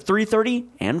times of 3:30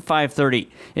 and 5:30.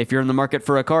 If you're in the market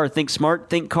for a car, think smart,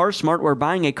 think Car Smart, where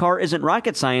buying a car isn't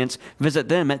rocket science. Visit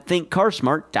them at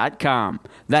thinkcarsmart.com.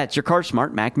 That's your Car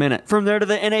Smart Mac Minute. From there to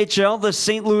the NHL, the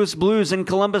St. Louis Blues and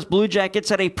Columbus Blue Jackets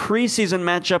had a preseason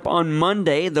matchup on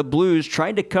Monday. The Blues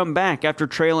tried to come back after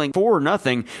trailing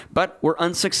 4-0, but were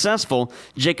unsuccessful.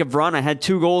 Jacob Vrana had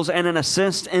 2 goals and an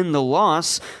assist in the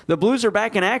loss. The Blues are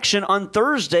back in action on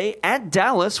Thursday at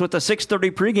Dallas with a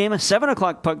 6:30 pregame, a 7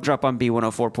 o'clock puck drop on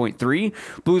B104.3.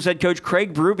 Blues head coach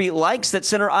Craig Berube likes that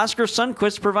center Oscar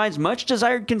Sundquist provides much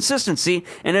desired consistency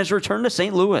and has returned to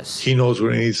St. Louis. He knows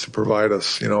what he needs to provide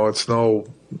us. It's no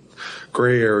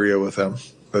gray area with him.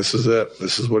 This is it.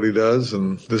 This is what he does,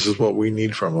 and this is what we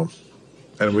need from him.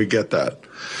 And we get that.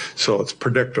 So it's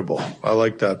predictable. I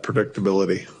like that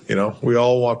predictability. We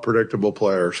all want predictable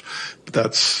players, but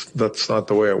that's not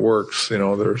the way it works.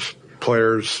 There's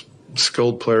players,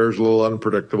 skilled players, a little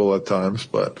unpredictable at times,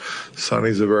 but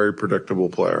Sonny's a very predictable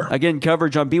player. Again,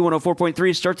 coverage on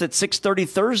B104.3 starts at 6:30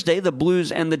 Thursday, the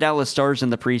Blues and the Dallas Stars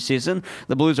in the preseason.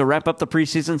 The Blues will wrap up the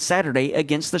preseason Saturday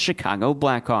against the Chicago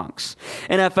Blackhawks.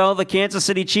 NFL, the Kansas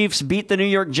City Chiefs beat the New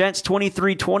York Jets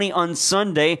 23-20 on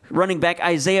Sunday. Running back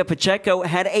Isaiah Pacheco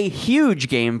had a huge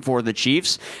game for the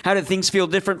Chiefs. How did things feel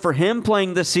different for him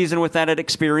playing this season with that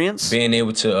experience? Being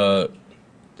able to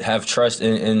have trust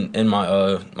in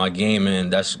my game,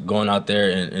 and that's going out there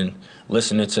and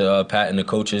listening to Pat and the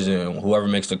coaches and whoever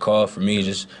makes the call. For me,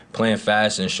 just playing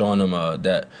fast and showing them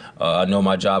that I know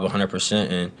my job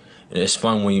 100%, and it's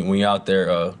fun when you're out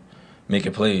there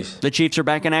making plays. The Chiefs are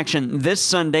back in action this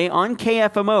Sunday on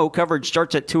KFMO. Coverage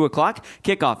starts at 2 o'clock.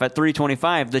 Kickoff at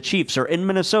 3:25. The Chiefs are in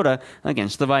Minnesota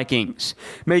against the Vikings.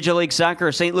 Major League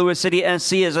Soccer, St. Louis City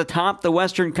SC is atop the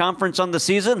Western Conference on the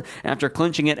season after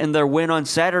clinching it in their win on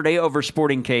Saturday over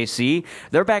Sporting KC.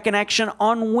 They're back in action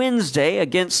on Wednesday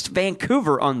against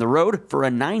Vancouver on the road for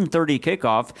a 9:30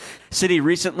 kickoff. City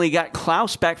recently got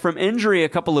Klaus back from injury a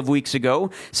couple of weeks ago.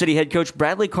 City head coach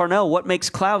Bradley Carnell, what makes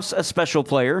Klaus a special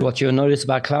player? What you'll notice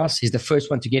about Klaus, he's the first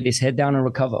one to get his head down and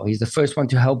recover. He's the first one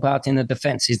to help out in the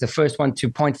defense. He's the first one to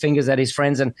point fingers at his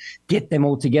friends and get them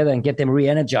all together and get them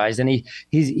re-energized. And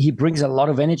he brings a lot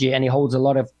of energy, and he holds a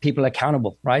lot of people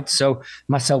accountable, right? So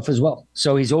myself as well.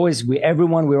 So he's always,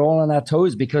 we're all on our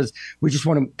toes because we just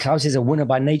want him. Klaus is a winner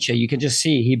by nature. You can just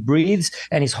see he breathes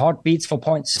and his heart beats for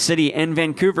points. City and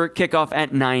Vancouver kickoff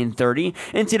at 9:30.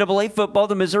 NCAA football,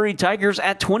 the Missouri Tigers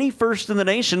at 21st in the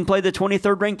nation play the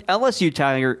 23rd ranked LSU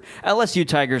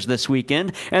Tigers this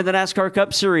weekend, and the NASCAR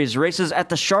Cup Series races at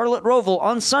the Charlotte Roval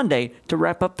on Sunday to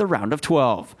wrap up the round of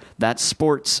 12. That's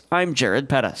sports. I'm Jared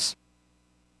Pettis.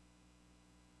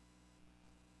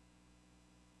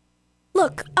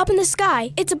 Look, up in the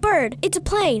sky. It's a bird. It's a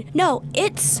plane. No,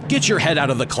 it's... Get your head out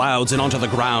of the clouds and onto the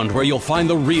ground where you'll find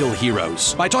the real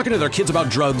heroes. By talking to their kids about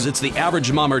drugs, it's the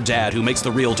average mom or dad who makes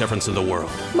the real difference in the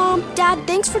world. Mom, Dad,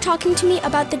 thanks for talking to me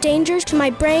about the dangers to my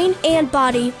brain and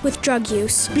body with drug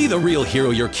use. Be the real hero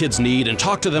your kids need and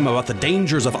talk to them about the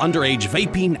dangers of underage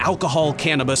vaping, alcohol,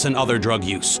 cannabis, and other drug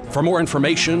use. For more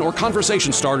information or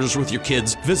conversation starters with your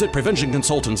kids, visit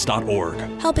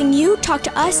preventionconsultants.org. Helping you talk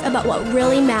to us about what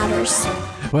really matters.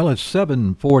 Well, it's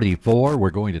 7:44.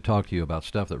 We're going to talk to you about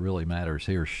stuff that really matters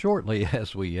here shortly,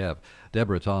 as we have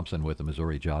Deborah Thompson with the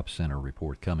Missouri Jobs Center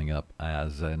report coming up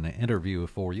as an interview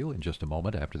for you in just a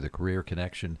moment after the Career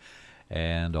Connection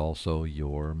and also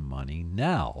Your Money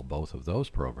Now. Both of those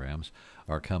programs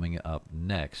are coming up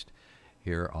next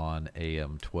here on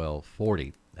AM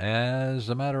 1240. As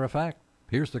a matter of fact,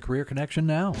 Here's the Career Connection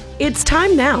now. It's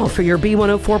time now for your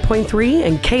B104.3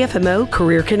 and KFMO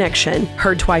Career Connection,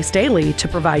 heard twice daily to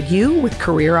provide you with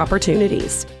career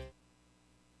opportunities.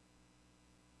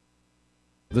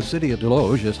 The City of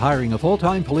Deloge is hiring a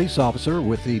full-time police officer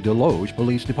with the Deloge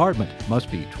Police Department. Must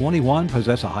be 21,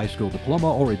 possess a high school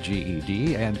diploma or a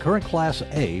GED, and current Class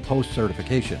A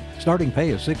post-certification. Starting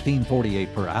pay is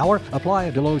 $16.48 per hour. Apply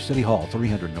at Deloge City Hall,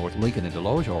 300 North Lincoln in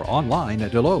Deloge, or online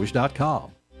at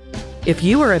deloge.com. If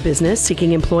you are a business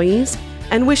seeking employees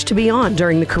and wish to be on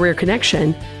during the Career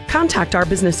Connection, contact our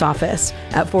business office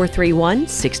at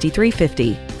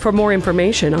 431-6350. For more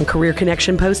information on Career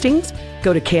Connection postings,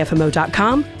 go to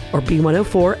KFMO.com or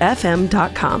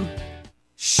B104FM.com.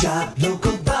 Shop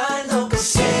local, buy local,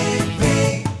 save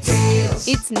big deals.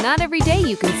 It's not every day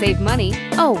you can save money.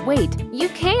 Oh, wait, you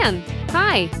can.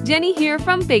 Hi, Jenny here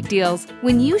from Big Deals.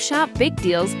 When you shop Big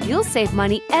Deals, you'll save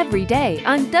money every day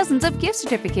on dozens of gift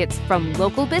certificates from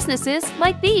local businesses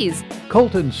like these.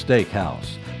 Colton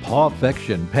Steakhouse,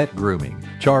 Pawfection Pet Grooming,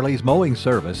 Charlie's Mowing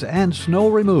Service and Snow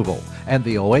Removal, and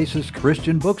the Oasis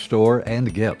Christian Bookstore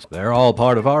and Gifts. They're all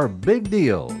part of our Big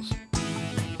Deals.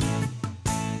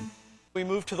 We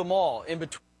move to the mall in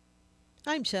between.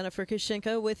 I'm Jennifer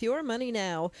Kushinka with Your Money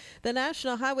Now. The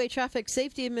National Highway Traffic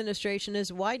Safety Administration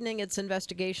is widening its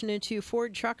investigation into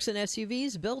Ford trucks and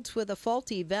SUVs built with a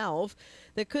faulty valve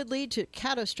that could lead to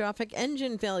catastrophic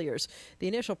engine failures. The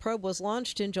initial probe was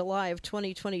launched in July of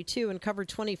 2022 and covered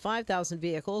 25,000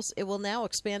 vehicles. It will now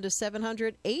expand to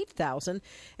 708,000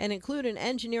 and include an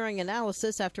engineering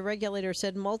analysis after regulators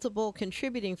said multiple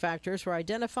contributing factors were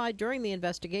identified during the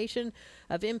investigation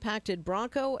of impacted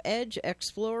Bronco, Edge,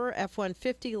 Explorer,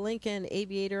 F-150, Lincoln,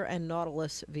 Aviator, and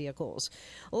Nautilus vehicles.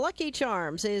 Lucky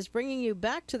Charms is bringing you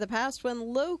back to the past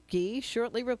when Loki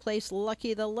shortly replaced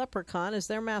Lucky the Leprechaun as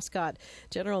their mascot.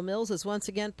 General Mills is once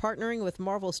again partnering with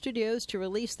Marvel Studios to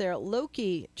release their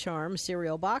Loki Charms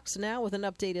cereal box, now with an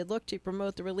updated look to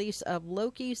promote the release of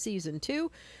Loki Season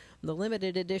 2. The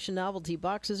limited edition novelty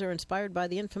boxes are inspired by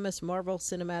the infamous Marvel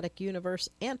Cinematic Universe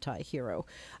anti-hero.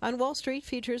 On Wall Street,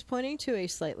 futures pointing to a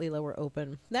slightly lower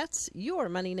open. That's Your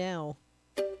Money Now.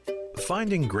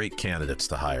 Finding great candidates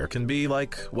to hire can be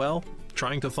like, well,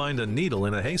 trying to find a needle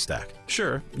in a haystack.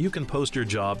 Sure, you can post your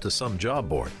job to some job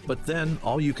board, but then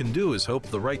all you can do is hope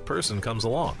the right person comes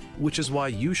along, which is why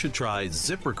you should try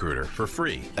ZipRecruiter for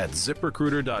free at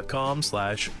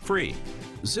ziprecruiter.com/free.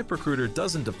 ZipRecruiter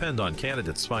doesn't depend on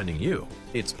candidates finding you.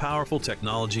 Its powerful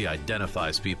technology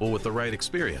identifies people with the right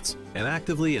experience and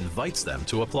actively invites them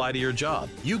to apply to your job.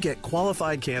 You get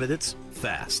qualified candidates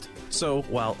fast. So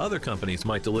while other companies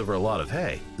might deliver a lot of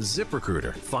hay,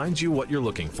 ZipRecruiter finds you what you're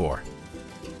looking for.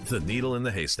 The needle in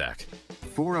the haystack.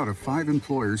 4 out of 5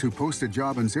 employers who post a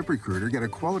job on ZipRecruiter get a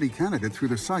quality candidate through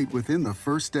the site within the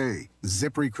first day.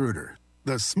 ZipRecruiter,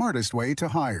 the smartest way to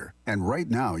hire. And right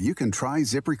now, you can try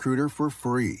ZipRecruiter for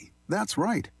free. That's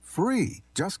right, free.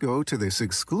 Just go to this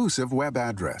exclusive web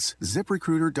address,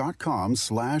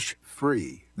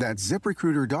 ziprecruiter.com/free. That's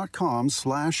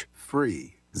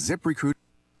ziprecruiter.com/free. ZipRecruiter.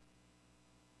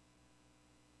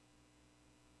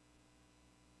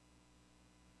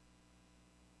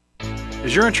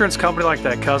 Is your insurance company like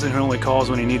that cousin who only calls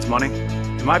when he needs money?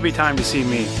 It might be time to see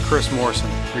me, Chris Morrison,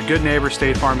 your good neighbor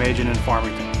State Farm agent in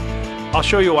Farmington. I'll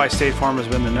show you why State Farm has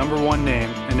been the #1 name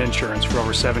in insurance for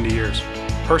over 70 years.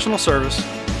 Personal service,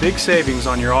 big savings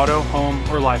on your auto, home,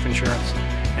 or life insurance,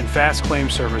 and fast claim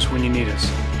service when you need us.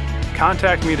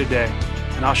 Contact me today,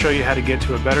 and I'll show you how to get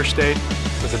to a better state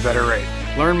with a better rate.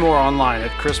 Learn more online at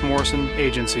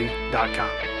chrismorrisonagency.com.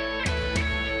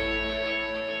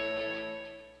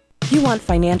 You want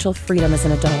financial freedom as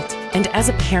an adult, and as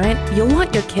a parent, you'll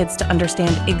want your kids to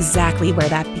understand exactly where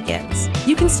that begins.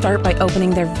 You can start by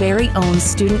opening their very own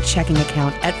student checking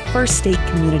account at First State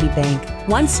Community Bank.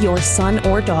 Once your son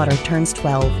or daughter turns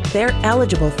 12, they're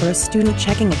eligible for a student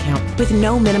checking account with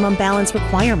no minimum balance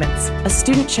requirements. A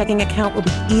student checking account will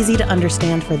be easy to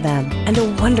understand for them and a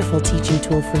wonderful teaching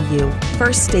tool for you.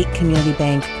 First State Community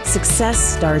Bank. Success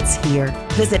starts here.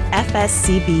 Visit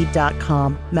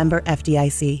fscb.com. Member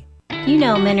FDIC. You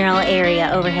know Mineral Area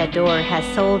Overhead Door has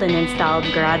sold and installed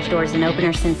garage doors and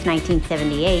openers since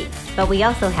 1978, but we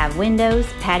also have windows,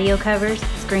 patio covers,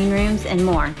 screen rooms, and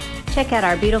more. Check out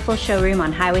our beautiful showroom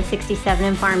on Highway 67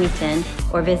 in Farmington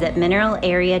or visit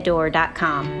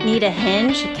mineralareadoor.com. Need a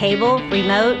hinge, cable,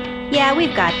 remote? Yeah,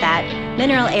 we've got that.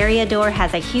 Mineral Area Door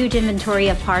has a huge inventory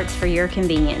of parts for your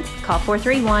convenience. Call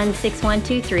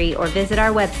 431-6123 or visit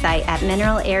our website at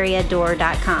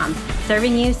mineralareadoor.com.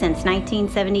 Serving you since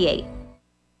 1978.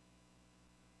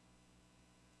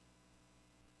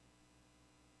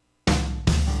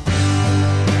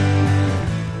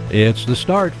 It's the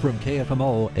start from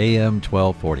KFMO AM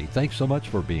 1240. Thanks so much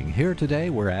for being here today.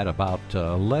 We're at about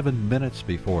 11 minutes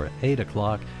before 8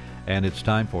 o'clock, and it's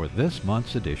time for this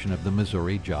month's edition of the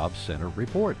Missouri Jobs Center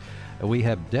Report. We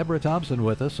have Deborah Thompson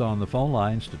with us on the phone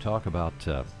lines to talk about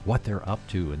what they're up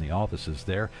to in the offices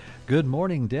there. Good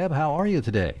morning, Deb. How are you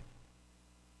today?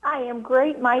 I am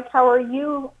great, Mike. How are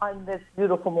you on this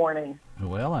beautiful morning?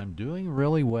 Well, I'm doing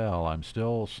really well. I'm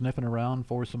still sniffing around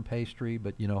for some pastry,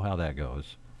 but you know how that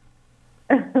goes.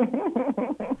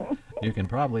 You can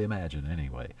probably imagine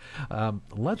anyway.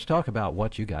 Let's talk about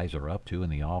what you guys are up to in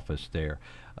the office there.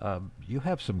 You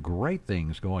have some great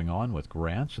things going on with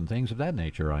grants and things of that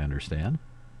nature, I understand.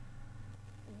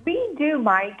 We do,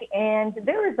 Mike, and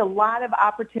there is a lot of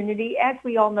opportunity. As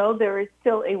we all know, there is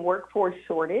still a workforce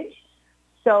shortage.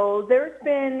 So there's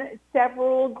been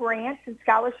several grants and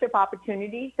scholarship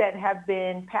opportunities that have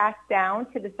been passed down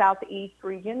to the Southeast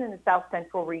region and the South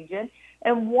Central region.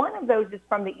 And one of those is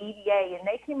from the EDA, and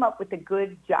they came up with the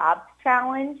Good Jobs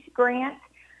Challenge grant.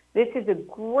 This is a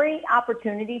great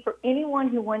opportunity for anyone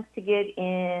who wants to get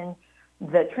in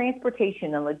the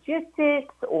transportation and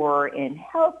logistics or in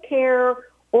healthcare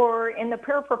or in the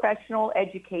paraprofessional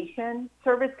education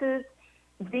services.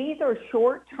 These are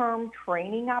short-term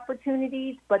training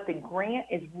opportunities, but the grant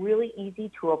is really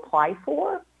easy to apply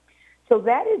for. So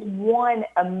that is one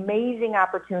amazing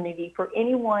opportunity for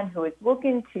anyone who is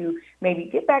looking to maybe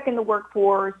get back in the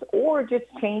workforce or just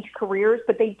change careers,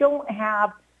 but they don't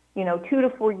have, 2 to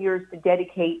 4 years to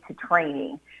dedicate to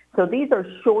training. So these are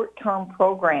short-term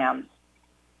programs.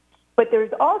 But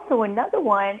there's also another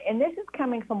one, and this is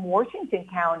coming from Washington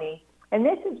County, and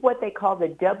this is what they call the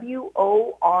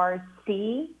WORC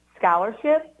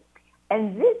scholarship.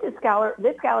 And this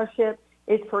scholarship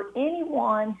is for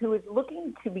anyone who is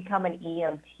looking to become an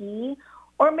EMT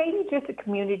or maybe just a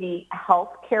community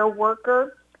health care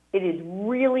worker. It is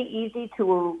really easy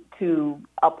to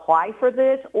apply for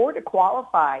this or to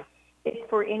qualify. It's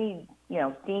for any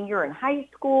senior in high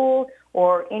school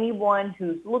or anyone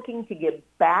who's looking to get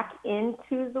back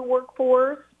into the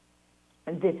workforce.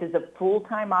 And this is a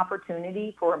full-time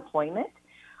opportunity for employment.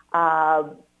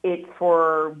 It's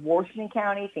for Washington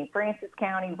County, St. Francis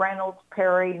County, Reynolds,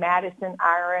 Perry, Madison,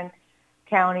 Iron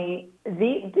County.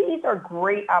 These are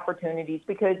great opportunities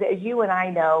because, as you and I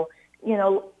know,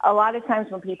 a lot of times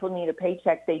when people need a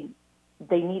paycheck, they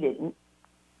need it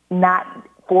not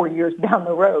 4 years down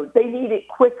the road. They need it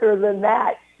quicker than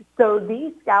that. So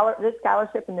this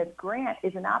scholarship and this grant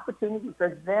is an opportunity for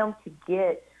them to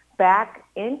get back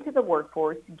into the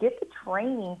workforce, get the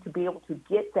training to be able to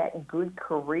get that good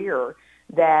career,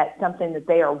 that's something that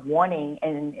they are wanting.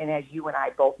 And as you and I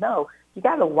both know, you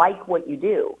got to like what you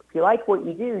do. If you like what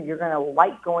you do, you're going to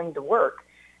like going to work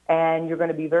and you're going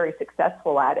to be very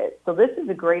successful at it. So this is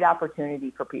a great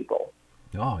opportunity for people.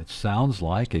 Oh, it sounds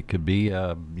like it could be,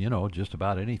 just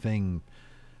about anything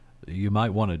you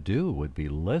might want to do would be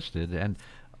listed. And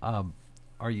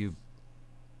are you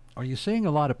seeing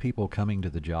a lot of people coming to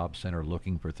the job center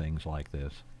looking for things like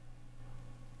this?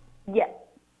 Yes.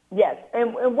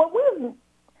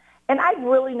 And I've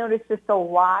really noticed this a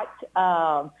lot.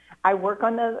 I work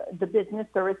on the business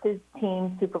services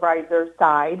team supervisor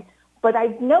side, but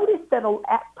I've noticed that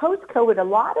post-COVID, a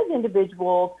lot of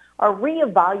individuals are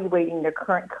reevaluating their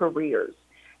current careers.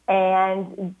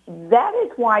 And that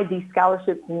is why these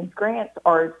scholarships and these grants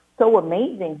are so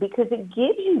amazing, because it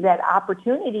gives you that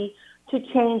opportunity to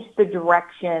change the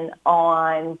direction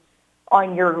on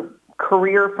your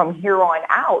career from here on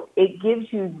out. It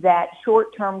gives you that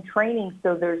short-term training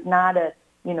so there's not a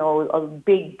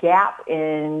big gap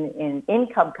in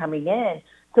income coming in.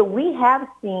 So we have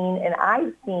seen, and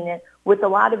I've seen it with a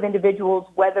lot of individuals,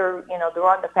 whether, they're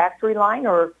on the factory line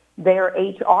or they're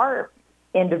HR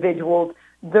individuals,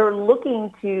 they're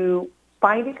looking to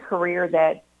find a career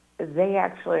that they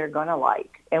actually are going to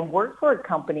like and work for a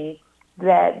company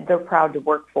that they're proud to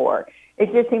work for.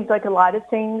 It just seems like a lot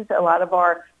of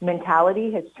our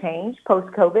mentality has changed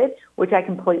post-COVID, which I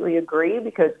completely agree,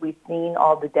 because we've seen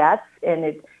all the deaths,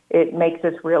 and it makes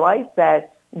us realize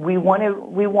that we want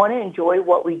to enjoy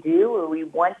what we do, or we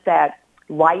want that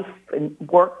life and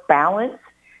work balance,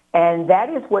 and that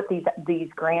is what these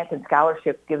grants and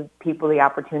scholarships give people the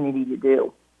opportunity to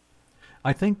do.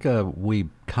 I think we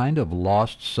kind of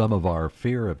lost some of our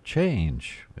fear of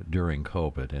change during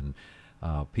COVID, and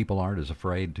people aren't as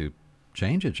afraid to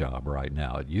change a job right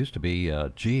now. It used to be,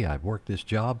 I've worked this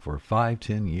job for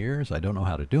 5-10 years. I don't know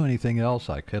how to do anything else.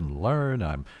 I couldn't learn.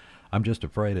 I'm just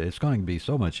afraid it's going to be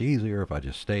so much easier if I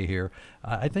just stay here.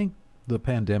 I think the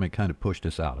pandemic kind of pushed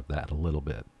us out of that a little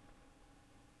bit.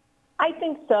 I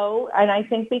think so. And I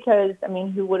think because, I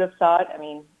mean, who would have thought, I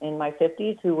mean, in my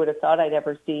 50s, who would have thought I'd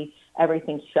ever see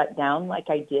everything shut down like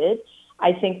I did?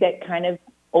 I think that kind of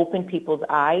opened people's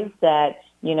eyes that,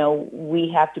 you know,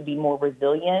 we have to be more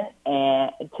resilient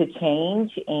and to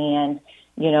change. And,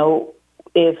 you know,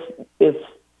 if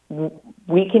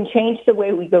we can change the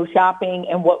way we go shopping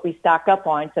and what we stock up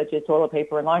on, such as toilet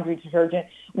paper and laundry detergent,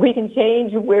 we can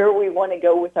change where we want to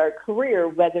go with our career,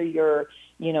 whether you're,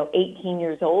 you know, 18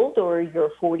 years old or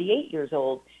you're 48 years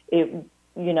old.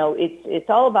 It's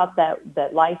all about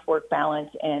that life-work balance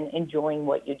and enjoying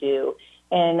what you do.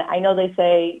 And I know they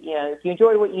say, you know, if you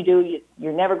enjoy what you do,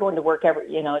 you're never going to work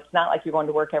it's not like you're going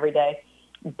to work every day.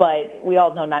 But we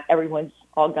all know not everyone's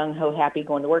all gung-ho happy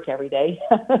going to work every day.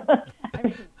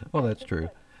 Well, that's true.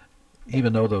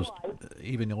 Even though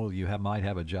you might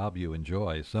have a job you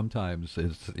enjoy, sometimes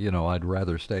it's, you know, I'd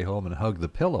rather stay home and hug the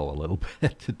pillow a little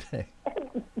bit today.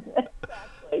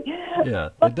 Yeah,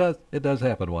 it does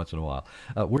happen once in a while.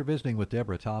 We're visiting with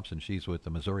Deborah Thompson. She's with the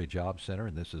Missouri Job Center,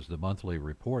 and this is the monthly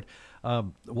report.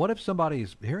 What if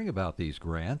somebody's hearing about these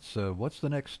grants? What's the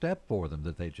next step for them?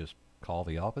 That they just call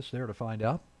the office there to find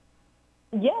out?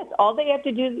 Yes, all they have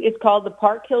to do is call the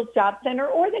Park Hills Job Center,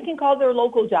 or they can call their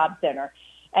local job center.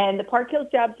 And the Park Hills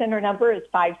Job Center number is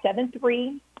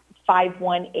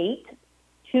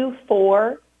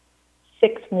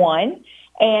 573-518-2461.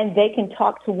 And they can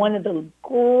talk to one of the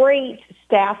great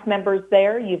staff members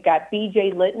there. You've got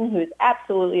B.J. Litton, who is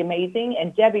absolutely amazing,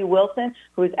 and Debbie Wilson,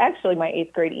 who is actually my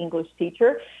 8th grade English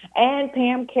teacher, and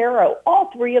Pam Caro.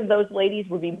 All three of those ladies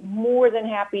would be more than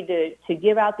happy to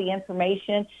give out the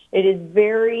information. It is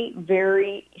very,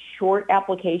 very short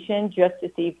application just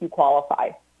to see if you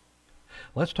qualify.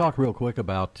 Let's talk real quick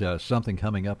about something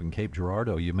coming up in Cape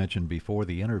Girardeau. You mentioned before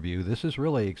the interview. This is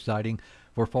really exciting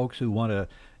for folks who want to,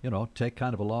 you know, take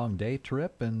kind of a long day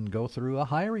trip and go through a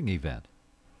hiring event.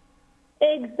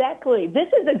 Exactly. This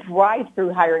is a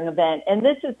drive-through hiring event, and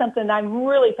this is something I'm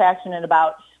really passionate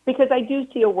about because I do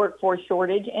see a workforce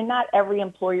shortage, and not every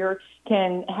employer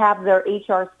can have their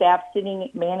HR staff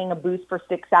manning a booth for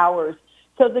 6 hours.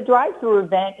 So the drive-through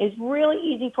event is really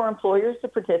easy for employers to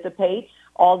participate.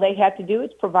 All they have to do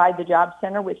is provide the job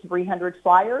center with 300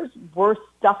 flyers. We're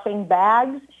stuffing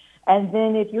bags. And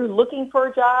then if you're looking for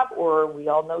a job, or we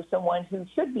all know someone who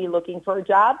should be looking for a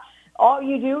job, all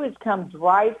you do is come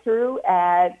drive through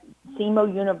at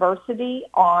SEMO University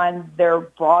on their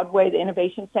Broadway, the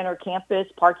Innovation Center campus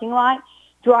parking lot.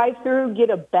 Drive through, get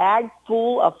a bag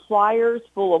full of flyers,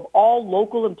 full of all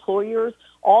local employers,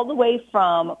 all the way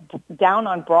from down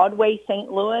on Broadway,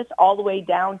 St. Louis, all the way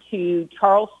down to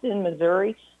Charleston,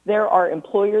 Missouri. There are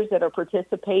employers that are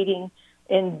participating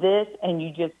in this, and you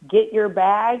just get your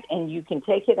bag and you can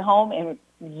take it home and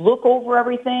look over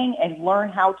everything and learn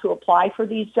how to apply for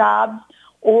these jobs.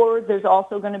 Or there's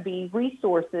also going to be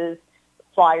resources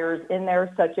flyers in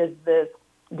there, such as this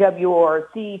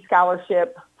WRC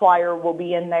scholarship flyer will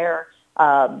be in there.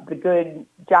 The Good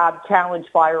Job Challenge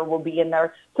flyer will be in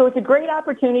there. So it's a great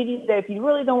opportunity that if you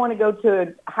really don't want to go to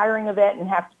a hiring event and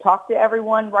have to talk to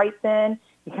everyone right then,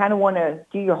 you kind of want to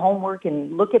do your homework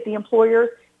and look at the employers,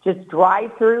 just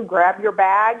drive through, grab your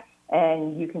bag,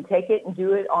 and you can take it and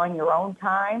do it on your own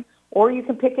time. Or you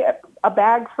can pick up a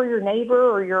bag for your neighbor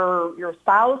or your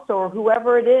spouse or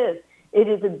whoever it is.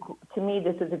 To me,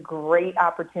 this is a great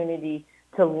opportunity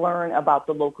to learn about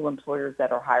the local employers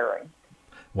that are hiring.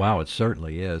 Wow, it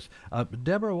certainly is.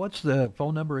 Deborah, what's the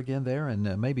phone number again there?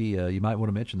 And maybe you might want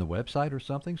to mention the website or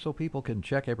something so people can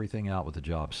check everything out with the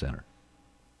Job Center.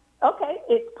 Okay,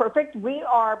 it's perfect. We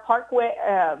are Park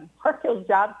Hills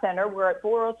Job Center. We're at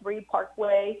 403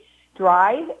 Parkway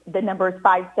Drive. The number is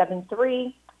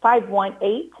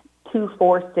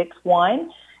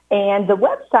 573-518-2461. And the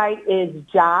website is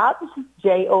jobs,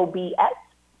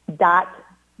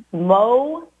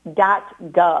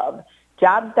 jobs.mo.gov,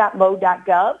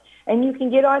 jobs.mo.gov. And you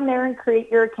can get on there and create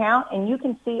your account, and you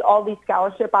can see all these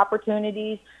scholarship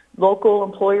opportunities, local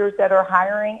employers that are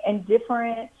hiring, and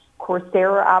different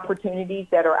Coursera opportunities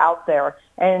that are out there.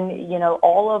 And, you know,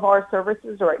 all of our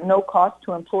services are at no cost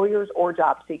to employers or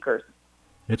job seekers.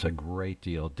 It's a great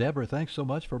deal. Deborah, thanks so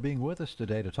much for being with us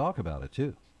today to talk about it,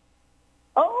 too.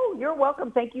 Oh, you're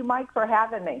welcome. Thank you, Mike, for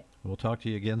having me. We'll talk to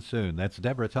you again soon. That's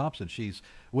Deborah Thompson. She's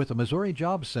with the Missouri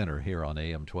Job Center here on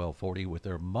AM 1240 with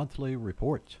their monthly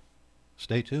report.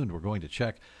 Stay tuned. We're going to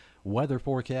check weather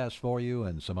forecast for you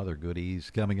and some other goodies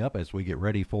coming up as we get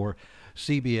ready for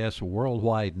CBS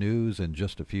Worldwide News in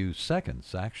just a few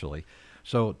seconds, actually.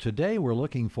 So today we're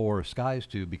looking for skies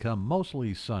to become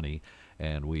mostly sunny,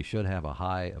 and we should have a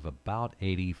high of about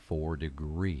 84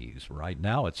 degrees. Right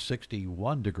now it's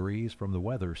 61 degrees from the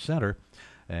Weather Center.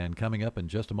 And coming up in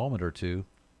just a moment or two,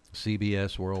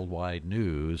 CBS Worldwide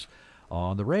News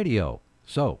on the radio.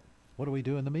 So, what do we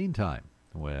do in the meantime?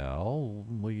 Well,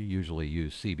 we usually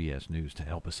use CBS News to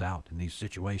help us out in these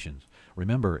situations.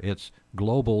 Remember, it's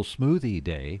Global Smoothie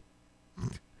Day.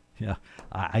 Yeah,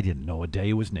 I didn't know a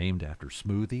day was named after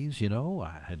smoothies,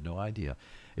 I had no idea.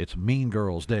 It's Mean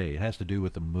Girls Day. It has to do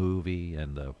with the movie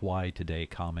and the Why Today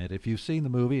comment. If you've seen the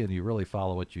movie and you really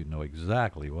follow it, you know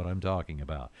exactly what I'm talking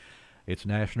about. It's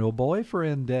National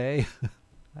Boyfriend Day.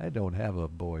 I don't have a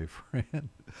boyfriend.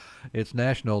 It's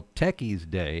National Techies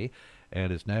Day,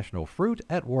 and it's National Fruit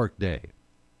at Work Day.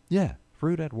 Yeah,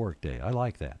 Fruit at Work Day. I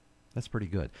like that. That's pretty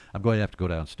good. I'm going to have to go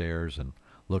downstairs and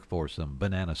look for some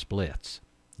banana splits.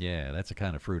 Yeah, that's the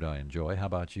kind of fruit I enjoy. How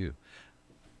about you?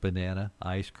 Banana,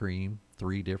 ice cream,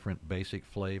 3 different basic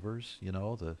flavors,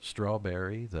 the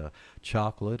strawberry, the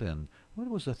chocolate, and what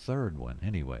was the third one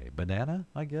anyway? Banana,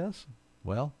 I guess?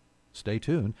 Well, stay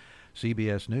tuned.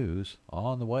 CBS News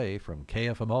on the way from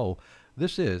KFMO.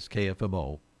 This is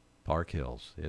KFMO Park Hills.